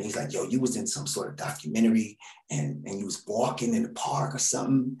 And he's like, yo, you was in some sort of documentary and you was walking in the park or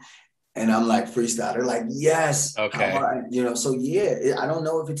something. And I'm like, freestyle. They're like, yes. Okay. So yeah, I don't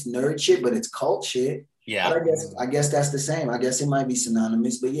know if it's nerd shit, but it's cult shit. Yeah. But I guess that's the same. I guess it might be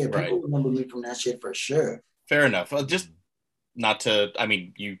synonymous, but yeah, people remember me from that shit for sure. Fair enough.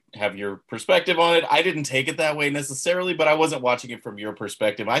 You have your perspective on it. I didn't take it that way necessarily, but I wasn't watching it from your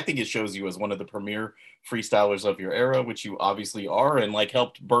perspective. I think it shows you as one of the premier freestylers of your era, which you obviously are, and like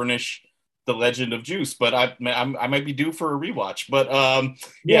helped burnish the legend of Juice. But I might be due for a rewatch. But well,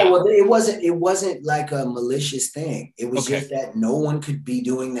 it wasn't like a malicious thing. It was just that no one could be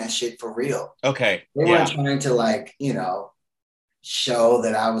doing that shit for real. Okay. They weren't trying to show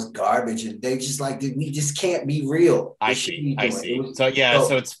that I was garbage, and they just like, we just can't be real. I see. So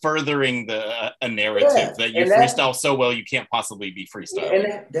it's furthering a narrative that you freestyle so well you can't possibly be freestyling.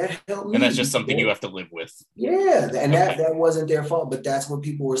 And that helped me. And that's just something you have to live with. Yeah, and that wasn't their fault, but that's what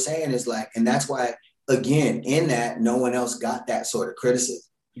people were saying is like, and that's why, again, in that, no one else got that sort of criticism.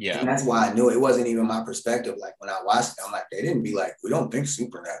 Yeah. And that's why I knew it wasn't even my perspective. Like, when I watched it, I'm like, they didn't be like, we don't think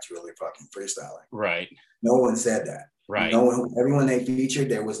Supernaturally fucking freestyling. Right. No one said that. Right. Everyone they featured,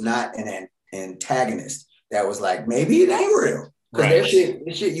 there was not an antagonist that was like, maybe it ain't real. Because their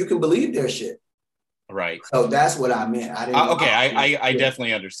shit, you can believe their shit. Right. So that's what I meant. I didn't. I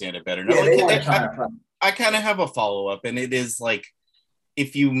definitely understand it better. I kind of have a follow-up, and it is like,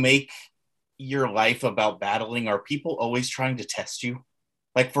 if you make your life about battling, are people always trying to test you?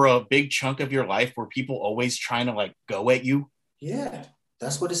 Like, for a big chunk of your life, were people always trying to like go at you? Yeah.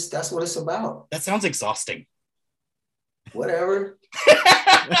 That's what it's about. That sounds exhausting. Whatever.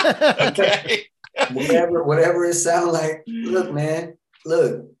 Okay. whatever it sounds like. Look, man.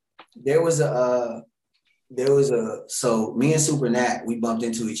 Look, so me and Super Nat, we bumped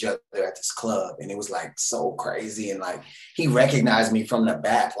into each other at this club, and it was like so crazy, and like he recognized me from the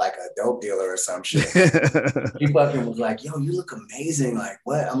back like a dope dealer or some shit. He fucking was like, yo, you look amazing. Like,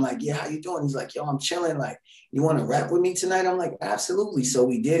 what? I'm like, yeah, how you doing? He's like, yo, I'm chilling. Like, you want to rap with me tonight? I'm like, absolutely. So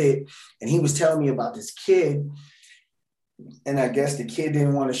we did it, and he was telling me about this kid. And I guess the kid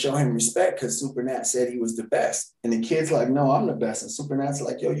didn't want to show him respect because Super Nat said he was the best. And the kid's like, no, I'm the best. And Super Nat's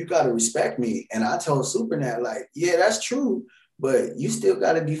like, yo, you got to respect me. And I told Super Nat, like, yeah, that's true, but you still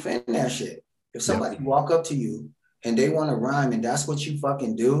got to defend that shit. If somebody walk up to you and they want to rhyme and that's what you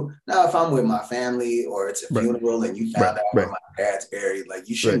fucking do. Now, if I'm with my family or it's a funeral and you found out where my dad's buried, like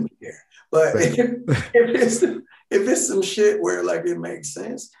you shouldn't be there. But if it's some shit where like it makes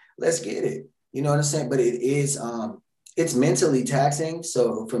sense, let's get it. You know what I'm saying? But it is, it's mentally taxing.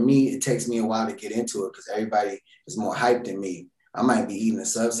 So for me, it takes me a while to get into it because everybody is more hyped than me. I might be eating a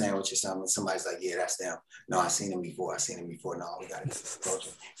sub sandwich or something. And somebody's like, yeah, that's them. No, I seen him before. No, we got to approach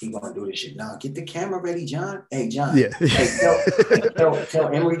him. He going to do this shit. No, get the camera ready, John. Hey, John. Yeah. Hey,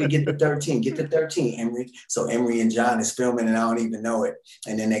 tell Emery to get the 13. Get the 13, Emery. So Emery and John is filming and I don't even know it.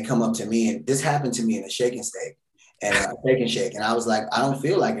 And then they come up to me. And this happened to me in a Shake and Steak. And Shake and Shake. And I was like, I don't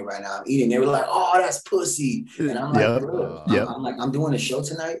feel like it right now. I'm eating. They were like, oh, that's pussy. And I'm like, I'm doing a show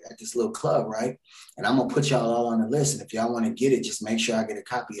tonight at this little club, right? And I'm going to put y'all all on the list. And if y'all want to get it, just make sure I get a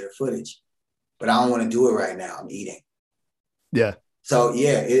copy of the footage. But I don't want to do it right now. I'm eating. Yeah. So,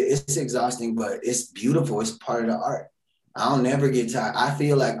 yeah, it's exhausting, but it's beautiful. It's part of the art. I'll never get tired. I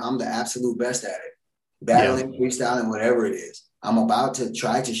feel like I'm the absolute best at it. Battling, freestyling, whatever it is. I'm about to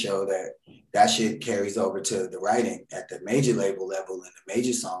try to show that shit carries over to the writing at the major label level and the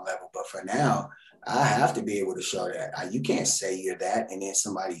major song level. But for now, I have to be able to show that. You can't say you're that and then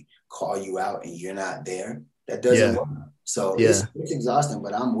somebody call you out and you're not there. That doesn't work. So it's exhausting,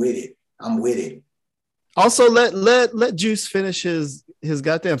 but I'm with it. Also, let Juice finish his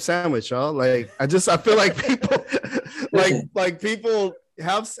goddamn sandwich, y'all. Like I feel like people like people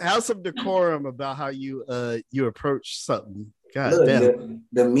have some decorum about how you approach something. God look, damn.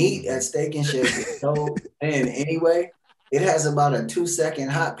 The meat at Steak and Shake is so thin anyway. It has about a 2-second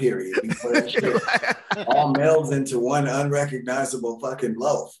hot period before that shit all melds into one unrecognizable fucking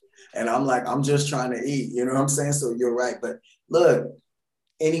loaf. And I'm like, I'm just trying to eat. You know what I'm saying? So you're right. But look,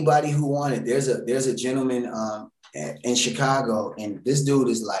 anybody who wanted, there's a gentleman in Chicago, and this dude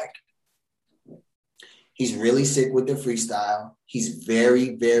is like, he's really sick with the freestyle. He's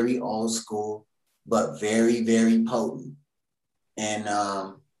very, very old school, but very, very potent.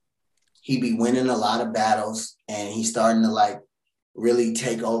 And he be winning a lot of battles, and he's starting to like really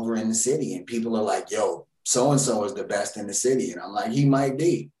take over in the city. And people are like, yo, so-and-so is the best in the city. And I'm like, he might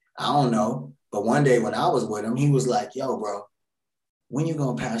be. I don't know. But one day when I was with him, he was like, yo, bro, when you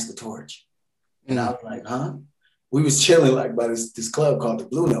gonna pass the torch? And I was like, huh? We was chilling like by this club called the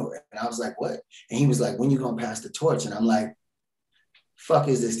Blue Note. And I was like, what? And he was like, when you gonna pass the torch? And I'm like, fuck,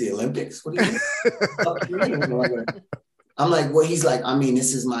 is this the Olympics? What do you mean? I'm like, well, he's like, I mean,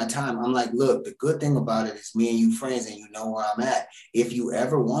 this is my time. I'm like, look, the good thing about it is me and you friends and you know where I'm at. If you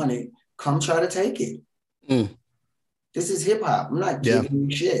ever want it, come try to take it. This is hip hop. I'm not giving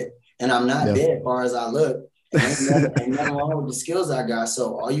you shit. And I'm not dead as far as I look. Ain't nothing wrong with the skills I got.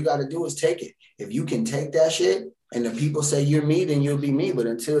 So all you got to do is take it. If you can take that shit and the people say you're me, then you'll be me. But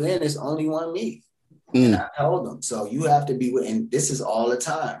until then, it's only one me. And I told them. So you have to be, and this is all the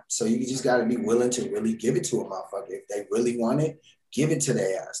time. So you just got to be willing to really give it to a motherfucker. If they really want it, give it to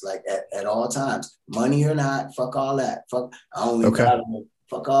their ass, like at all times. Money or not, fuck all that. Fuck, I only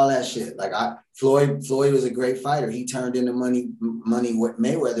fuck all that shit. Like Floyd was a great fighter. He turned into money with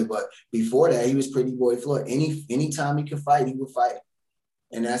Mayweather, but before that, he was Pretty Boy Floyd. Anytime he could fight, he would fight.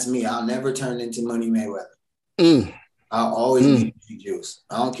 And that's me. I'll never turn into Money Mayweather. I'll always be Juice.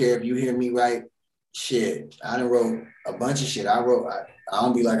 I don't care if you hear me write shit. I done wrote a bunch of shit. I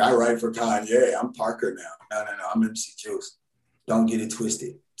don't be like, I write for Kanye. I'm Parker now. No. I'm MC Juice. Don't get it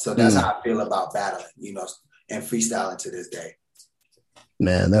twisted. So that's how I feel about battling, and freestyling to this day.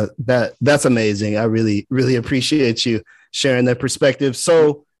 Man, that's amazing. I really, really appreciate you sharing that perspective.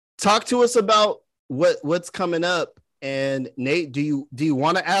 So talk to us about what's coming up. And Nate, do you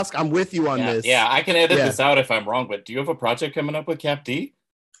want to ask? I'm with you on this. Yeah, I can edit this out if I'm wrong, but do you have a project coming up with Cap D?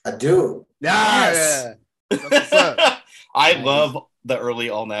 I do. Yes. I love the early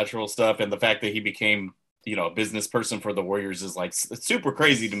all natural stuff and the fact that he became a business person for the Warriors is like super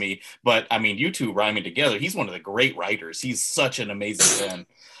crazy to me. But I mean, you two rhyming together, he's one of the great writers. He's such an amazing pen.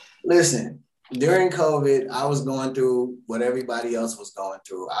 Listen, during COVID, I was going through what everybody else was going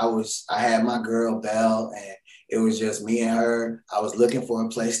through. I had my girl Belle, and it was just me and her. I was looking for a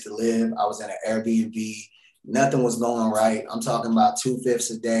place to live. I was in an Airbnb. Nothing was going right. I'm talking about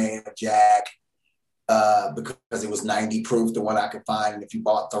 2/5 a day of Jack, because it was 90 proof, the one I could find. And if you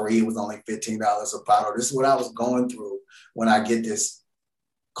bought 3, it was only $15 a bottle. This is what I was going through when I get this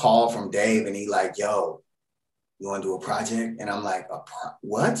call from Dave, and he like, yo, you want to do a project? And I'm like,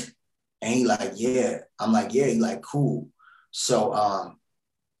 what? And he like, yeah. I'm like, yeah. He like, cool. So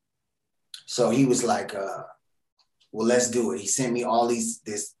he was like, well, let's do it. He sent me all these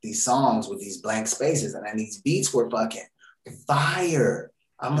songs with these blank spaces, and then these beats were fucking fire.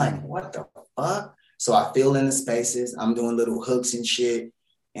 I'm like, what the fuck? So I fill in the spaces. I'm doing little hooks and shit.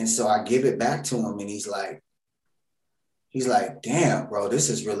 And so I give it back to him, and he's like, damn, bro, this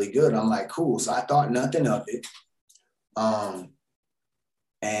is really good. I'm like, cool. So I thought nothing of it.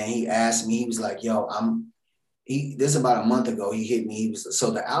 And he asked me, he was like, yo, this about a month ago, he hit me. So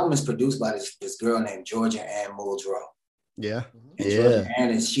the album is produced by this girl named Georgia Ann Muldrow. Yeah. And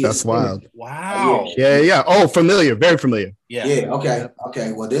Ann that's wild. Wow. Yeah. Oh, familiar. Very familiar. Yeah.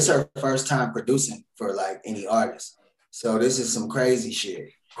 Okay. Well, this is her first time producing for like any artist. So this is some crazy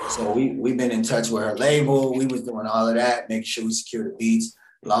shit. So we've been in touch with her label. We was doing all of that, making sure we secure the beats.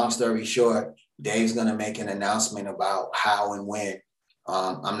 Long story short, Dave's going to make an announcement about how and when.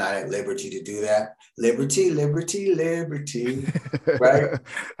 I'm not at liberty to do that. Liberty, right?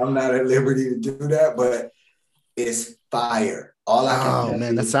 I'm not at liberty to do that, but it's fire. All I can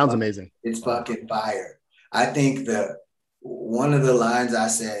man, that sounds amazing. It's fucking fire. I think one of the lines I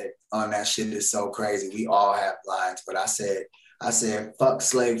said on that shit is so crazy. We all have lines, but I said, fuck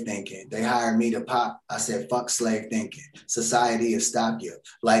slave thinking. They hired me to pop. I said, fuck slave thinking. Society will stop you.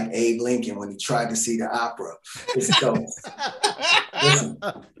 Like Abe Lincoln when he tried to see the opera. It's so, listen,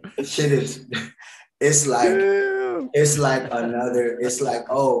 shit is, it's like,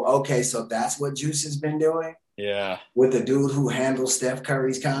 oh, okay, so that's what Juice has been doing? Yeah. With the dude who handles Steph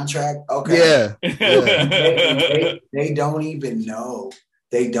Curry's contract? Okay. Yeah. They don't even know.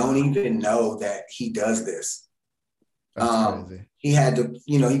 They don't even know that he does this. He had to,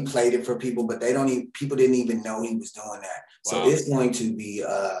 he played it for people, but people didn't even know he was doing that. So it's going to be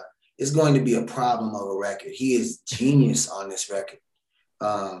a problem of a record. He is genius on this record.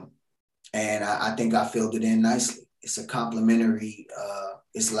 And I think I filled it in nicely. It's a complimentary,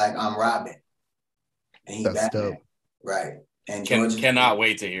 it's like I'm Robin. And he Batman. Dope. Right. And cannot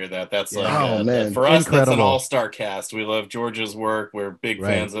wait to hear that. That's like man. For us, that's an all-star cast. We love George's work. We're big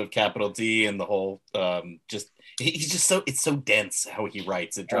fans of Capital D and the whole he's just it's so dense how he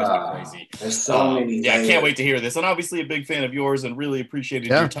writes. It drives me crazy. There's so many. Yeah, I can't wait to hear this. And obviously a big fan of yours and really appreciated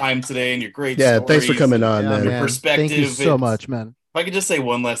your time today and your great stories. Thanks for coming on, man. Your perspective. Thank you so much, man. If I could just say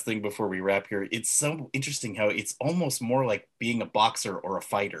one last thing before we wrap here, it's so interesting how it's almost more like being a boxer or a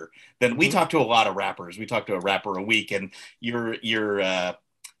fighter than we talk to a lot of rappers. We talk to a rapper a week, and your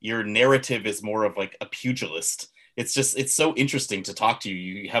narrative is more of like a pugilist. It's so interesting to talk to you.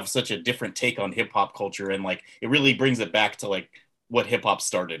 You have such a different take on hip hop culture, and like it really brings it back to like what hip hop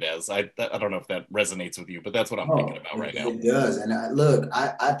started as. I don't know if that resonates with you, but that's what I'm thinking about right now. It does, and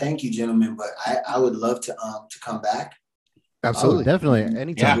I thank you, gentlemen, but I would love to come back. Absolutely, definitely,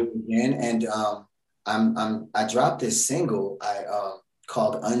 anytime. Again, and I dropped this single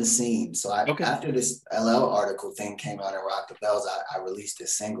called Unseen. So after this LL article thing came out in Rock the Bells, I released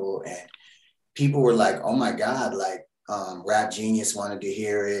this single, and people were like, "Oh my God!" Like Rap Genius wanted to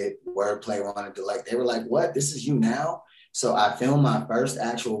hear it, Wordplay wanted to they were like, "What? This is you now?" So I filmed my first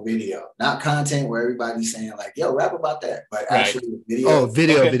actual video, not content where everybody's saying like, "Yo, rap about that," but actually video. Oh,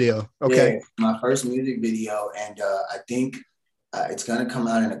 video. Okay. Yeah, my first music video, and I think. It's gonna come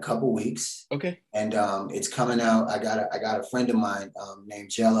out in a couple weeks. Okay. And it's coming out. I got a friend of mine named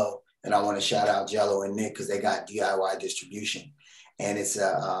Jello, and I want to shout out Jello and Nick because they got DIY distribution, and it's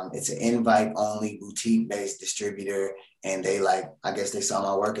an invite only boutique based distributor. And they I guess they saw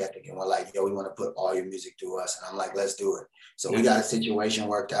my work ethic and were like, "Yo, we want to put all your music through us." And I'm like, "Let's do it." So we got a situation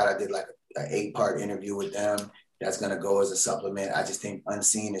worked out. I did like an 8-part interview with them. That's going to go as a supplement. I just think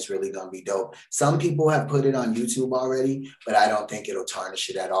Unseen is really going to be dope. Some people have put it on YouTube already, but I don't think it'll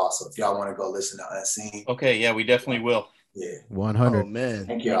tarnish it at all. So if y'all want to go listen to Unseen. Okay, yeah, we definitely will. Yeah. 100. Oh, man.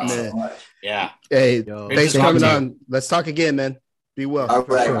 Thank y'all so much. Yeah. Hey, thanks for coming on. Let's talk again, man. Be well. All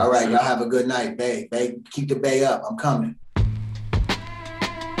right. Y'all have a good night, babe. Babe, keep the bay up. I'm coming.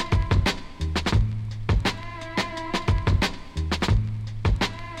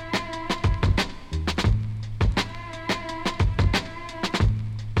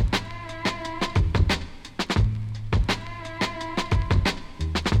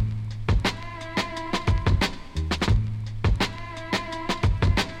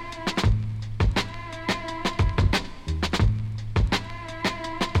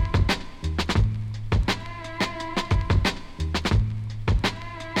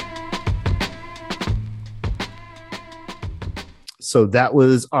 So that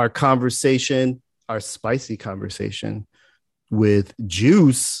was our conversation, our spicy conversation with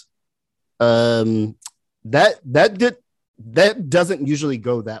Juice. That doesn't usually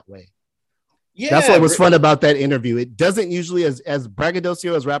go that way. Yeah, that's what was fun about that interview. It doesn't usually, as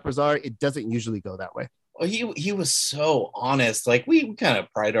braggadocio as rappers are, it doesn't usually go that way. Well, he was so honest. Like, we kind of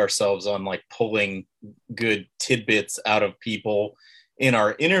pride ourselves on like pulling good tidbits out of people in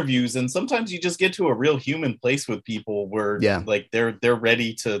our interviews, and sometimes you just get to a real human place with people where like they're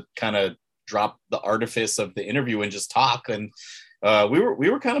ready to kind of drop the artifice of the interview and just talk. And we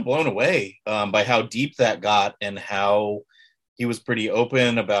were kind of blown away by how deep that got, and how he was pretty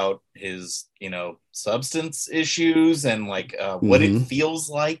open about his, substance issues, and like what it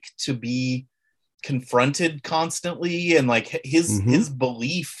feels like to be confronted constantly, and like his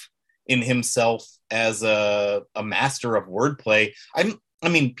belief in himself as a master of wordplay. I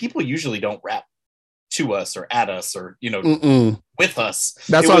mean, people usually don't rap to us or at us or, with us.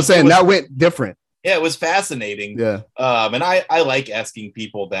 That's what I'm saying. That went different. Yeah, it was fascinating. Yeah. And I like asking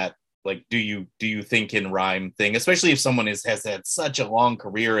people that, like, do you think in rhyme thing, especially if someone has had such a long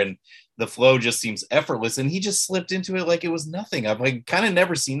career and the flow just seems effortless, and he just slipped into it like it was nothing. I've like kind of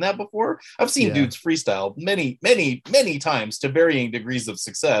never seen that before. I've seen dudes freestyle many, many, many times to varying degrees of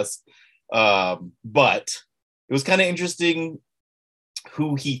success. But it was kind of interesting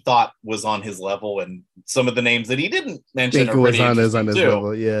who he thought was on his level, and some of the names that he didn't mention are pretty on his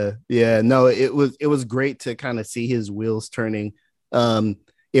level. Yeah. No, it was great to kind of see his wheels turning.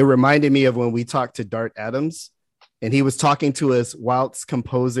 It reminded me of when we talked to Dart Adams, and he was talking to us whilst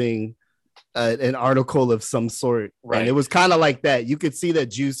composing an article of some sort. Right. And it was kind of like that. You could see that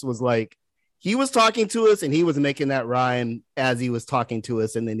Juice was like, he was talking to us and he was making that rhyme as he was talking to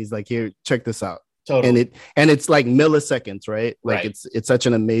us. And then he's like, here, check this out. Totally. And it's like milliseconds, right? Like it's such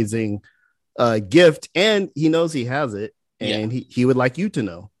an amazing gift, and he knows he has it. And he would like you to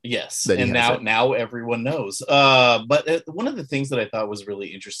know. Yes. And now everyone knows. But one of the things that I thought was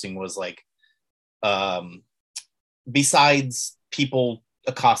really interesting was like, besides people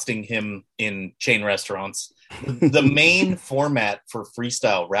accosting him in chain restaurants, the main format for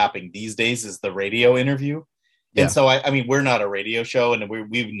freestyle rapping these days is the radio interview. And so, I mean, we're not a radio show, and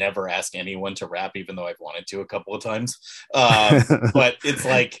we've never asked anyone to rap, even though I've wanted to a couple of times. But it's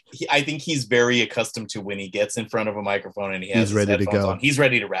like, I think he's very accustomed to when he gets in front of a microphone and he's ready to go. He's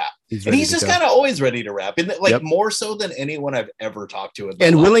ready to rap. He's just kind of always ready to rap, and like more so than anyone I've ever talked to.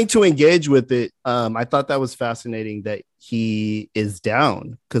 And willing to engage with it. I thought that was fascinating that he is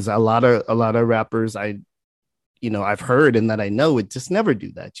down, because a lot of rappers I've heard and that I know would just never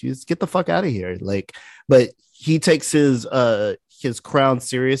do that. You just get the fuck out of here. Like, but he takes his crown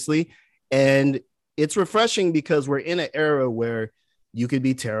seriously, and it's refreshing because we're in an era where you could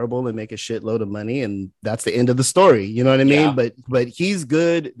be terrible and make a shitload of money, and that's the end of the story. You know what I mean? But he's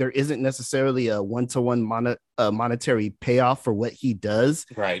good. There isn't necessarily a one-to-one monetary payoff for what he does.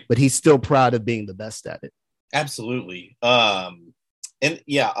 Right. But he's still proud of being the best at it. Absolutely. And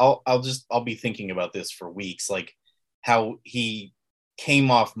yeah, I'll be thinking about this for weeks, like how he came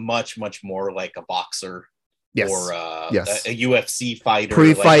off much, much more like a boxer or a UFC fighter.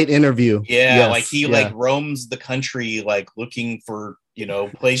 Pre-fight interview. Yeah, like he like roams the country like looking for,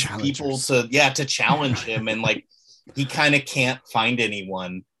 people to challenge him, and like he kind of can't find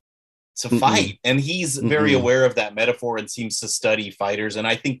anyone to fight. And he's very aware of that metaphor and seems to study fighters. And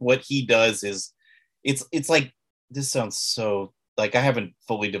I think what he does is it's like, this sounds so, like, I haven't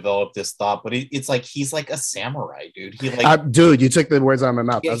fully developed this thought, but it's like he's like a samurai, dude. He like, dude, you took the words out of my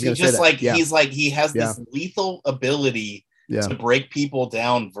mouth. I was gonna say that. He's like, he has this lethal ability to break people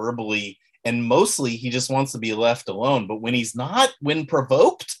down verbally, and mostly he just wants to be left alone. But when he's not, when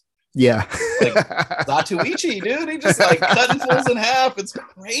provoked, like Zatoichi, dude, he just like cutting fools in half. It's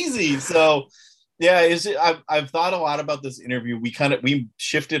crazy. So yeah, I've thought a lot about this interview. We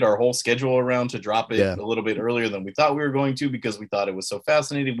shifted our whole schedule around to drop it a little bit earlier than we thought we were going to, because we thought it was so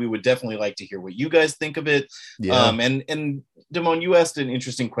fascinating. We would definitely like to hear what you guys think of it. And Damone, you asked an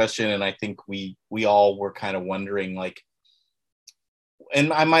interesting question, and I think we all were kind of wondering, like,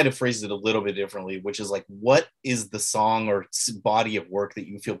 and I might have phrased it a little bit differently, which is like, what is the song or body of work that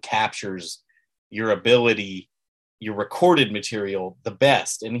you feel captures your ability, your recorded material the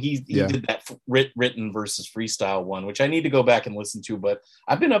best? And he did that written versus freestyle one, which I need to go back and listen to, but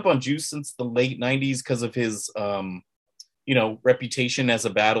I've been up on Juice since the late 90s because of his reputation as a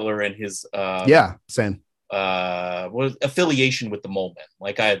battler and his same affiliation with the Mole Men.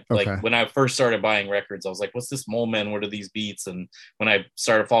 Like when I first started buying records, I was like, what's this Mole Men? What are these beats? And when I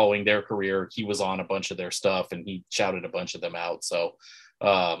started following their career, he was on a bunch of their stuff and he shouted a bunch of them out. So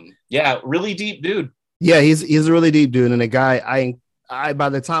really deep dude. Yeah, he's a really deep dude, and a guy I by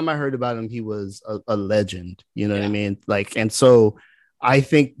the time I heard about him, he was a legend. You know what I mean? Like, and so I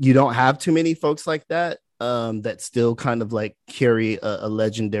think you don't have too many folks like that that still kind of like carry a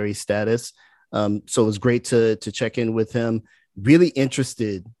legendary status. So it was great to check in with him. Really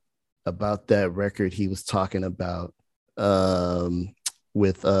interested about that record he was talking about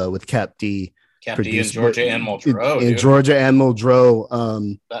with Cap D. Cap D and Georgia Ann Muldrow. In Georgia Ann Muldrow.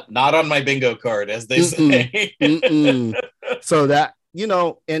 Not on my bingo card, as they say. So that, you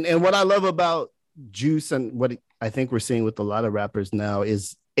know, and what I love about Juice and what I think we're seeing with a lot of rappers now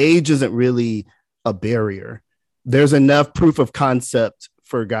is age isn't really a barrier. There's enough proof of concept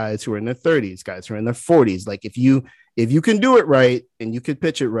for guys who are in their 30s, guys who are in their 40s. Like if you can do it right and you could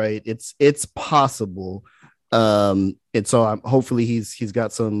pitch it right, it's possible. And so hopefully he's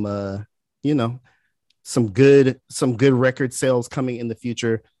got some you know, some good record sales coming in the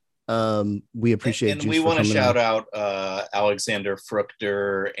future. We appreciate and we want to shout out Alexander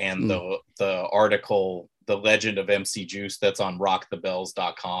Fruchter and the article The Legend of MC Juice that's on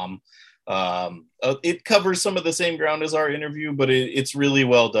rockthebells.com. It covers some of the same ground as our interview, but it's really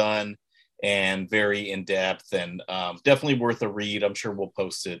well done and very in-depth, and definitely worth a read. I'm sure we'll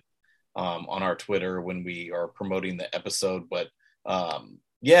post it on our Twitter when we are promoting the episode, but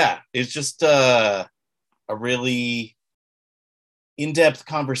yeah, it's just a really in-depth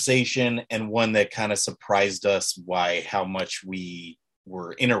conversation, and one that kind of surprised us how much we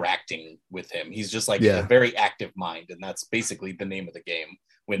were interacting with him. He's just like a very active mind, and that's basically the name of the game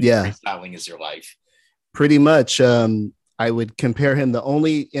when freestyling is your life. Pretty much. I would compare him. The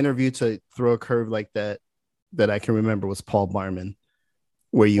only interview to throw a curve like that I can remember was Paul Barman,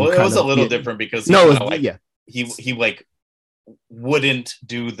 where it was a little different because he like wouldn't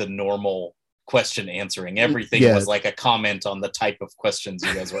do the normal question answering. Everything was like a comment on the type of questions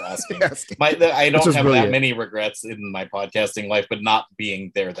you guys were asking. I don't have that many regrets in my podcasting life, but not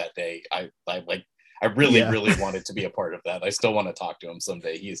being there that day, I really wanted to be a part of that. I still want to talk to him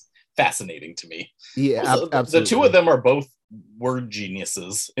someday. He's fascinating to me. Yeah, also, absolutely. The two of them are both word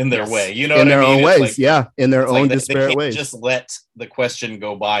geniuses in their way. You know, in their own ways. Like, in their own disparate ways. Just let the question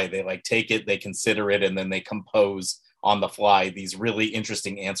go by. They like take it, they consider it, and then they compose on the fly these really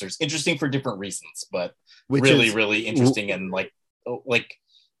interesting answers. Interesting for different reasons, but really interesting, and like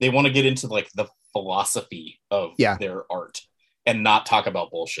they want to get into like the philosophy of their art and not talk about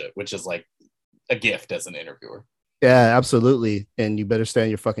bullshit, which is like a gift as an interviewer. Yeah, absolutely. And you better stay on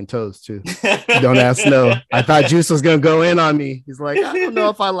your fucking toes too. Don't ask no. I thought Juice was gonna go in on me. He's like, I don't know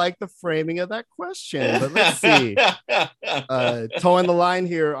if I like the framing of that question, but let's see. Towing the line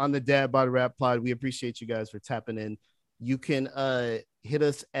here on the Dad Bod Rap Pod. We appreciate you guys for tapping in. You can hit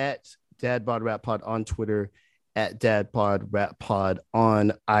us at Dad Bod Rap Pod on Twitter, at Dad Bod Rap Pod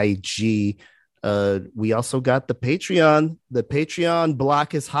on IG. We also got the Patreon. The Patreon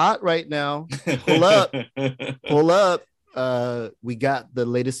block is hot right now. Pull up. We got the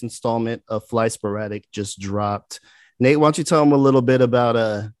latest installment of Fly Sporadic just dropped. Nate, why don't you tell them a little bit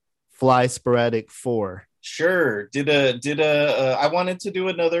about Fly Sporadic 4? Sure. I wanted to do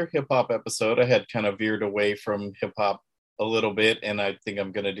another hip hop episode. I had kind of veered away from hip hop a little bit, and I think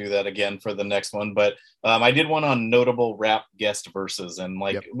I'm going to do that again for the next one. But I did one on notable rap guest verses, and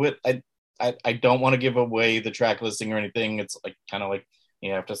like I don't want to give away the track listing or anything. It's like kind of like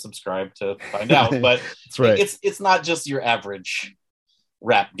you have to subscribe to find out. But that's right. It's not just your average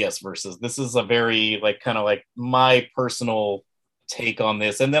rap guest verses. This is a very like kind of like my personal take on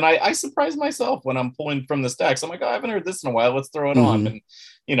this. And then I surprise myself when I'm pulling from the stacks. I'm like, oh, I haven't heard this in a while. Let's throw it on. And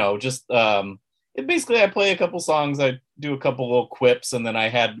you know, just basically I play a couple songs, I do a couple little quips, and then I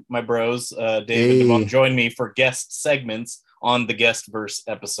had my bros David and Devon join me for guest segments on the guest verse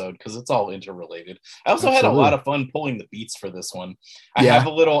episode, because it's all interrelated. I also had a lot of fun pulling the beats for this one. I have a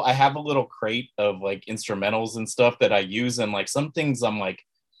little crate of like instrumentals and stuff that I use, and like some things I'm like,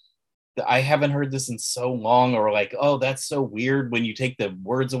 I haven't heard this in so long, or like, oh, that's so weird when you take the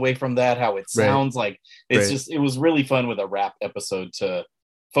words away from that, how it sounds like it's just, it was really fun with a rap episode to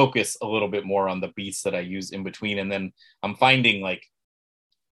focus a little bit more on the beats that I use in between. And then I'm finding like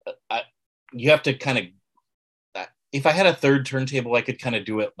you have to kind of, if I had a third turntable, I could kind of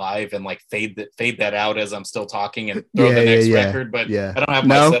do it live and like fade that out as I'm still talking and throw the next record. But I don't have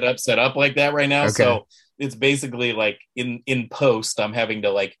my setup set up like that right now. Okay. So it's basically like in post, I'm having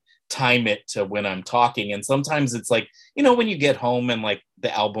to like time it to when I'm talking. And sometimes it's like, you know, when you get home and like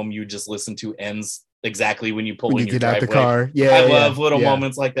the album you just listen to ends exactly when you pull in your driveway. Out the car. I love little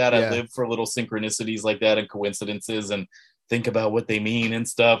moments like that. I live for little synchronicities like that and coincidences. And think about what they mean and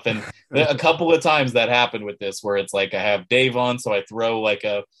stuff. And a couple of times that happened with this, where it's like I have Dave on, so I throw like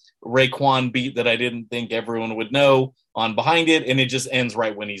a Raekwon beat that I didn't think everyone would know on behind it, and it just ends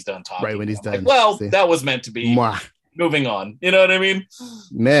right when he's done talking. Right when he's done. Like, well, that was meant to be. Mwah. Moving on. You know what I mean?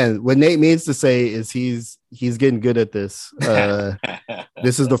 Man, what Nate means to say is he's getting good at this.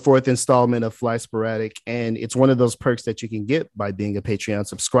 This is the 4th installment of Fly Sporadic, and it's one of those perks that you can get by being a Patreon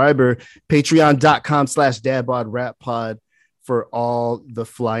subscriber. Patreon.com/dadbodrappod for all the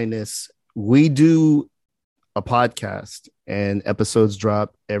flyness. We do a podcast, and episodes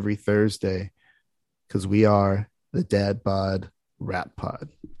drop every Thursday because we are the Dad Bod Rap Pod.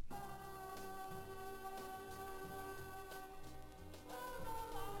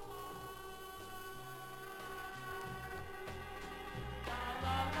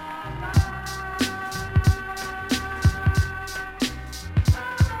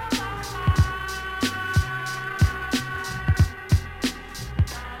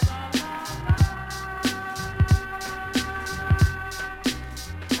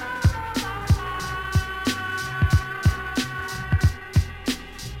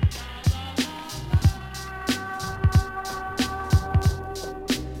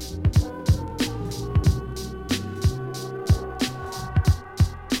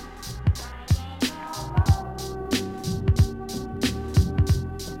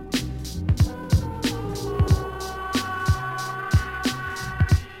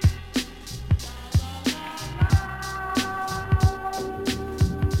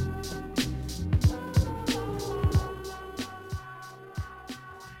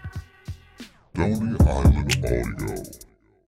 Don't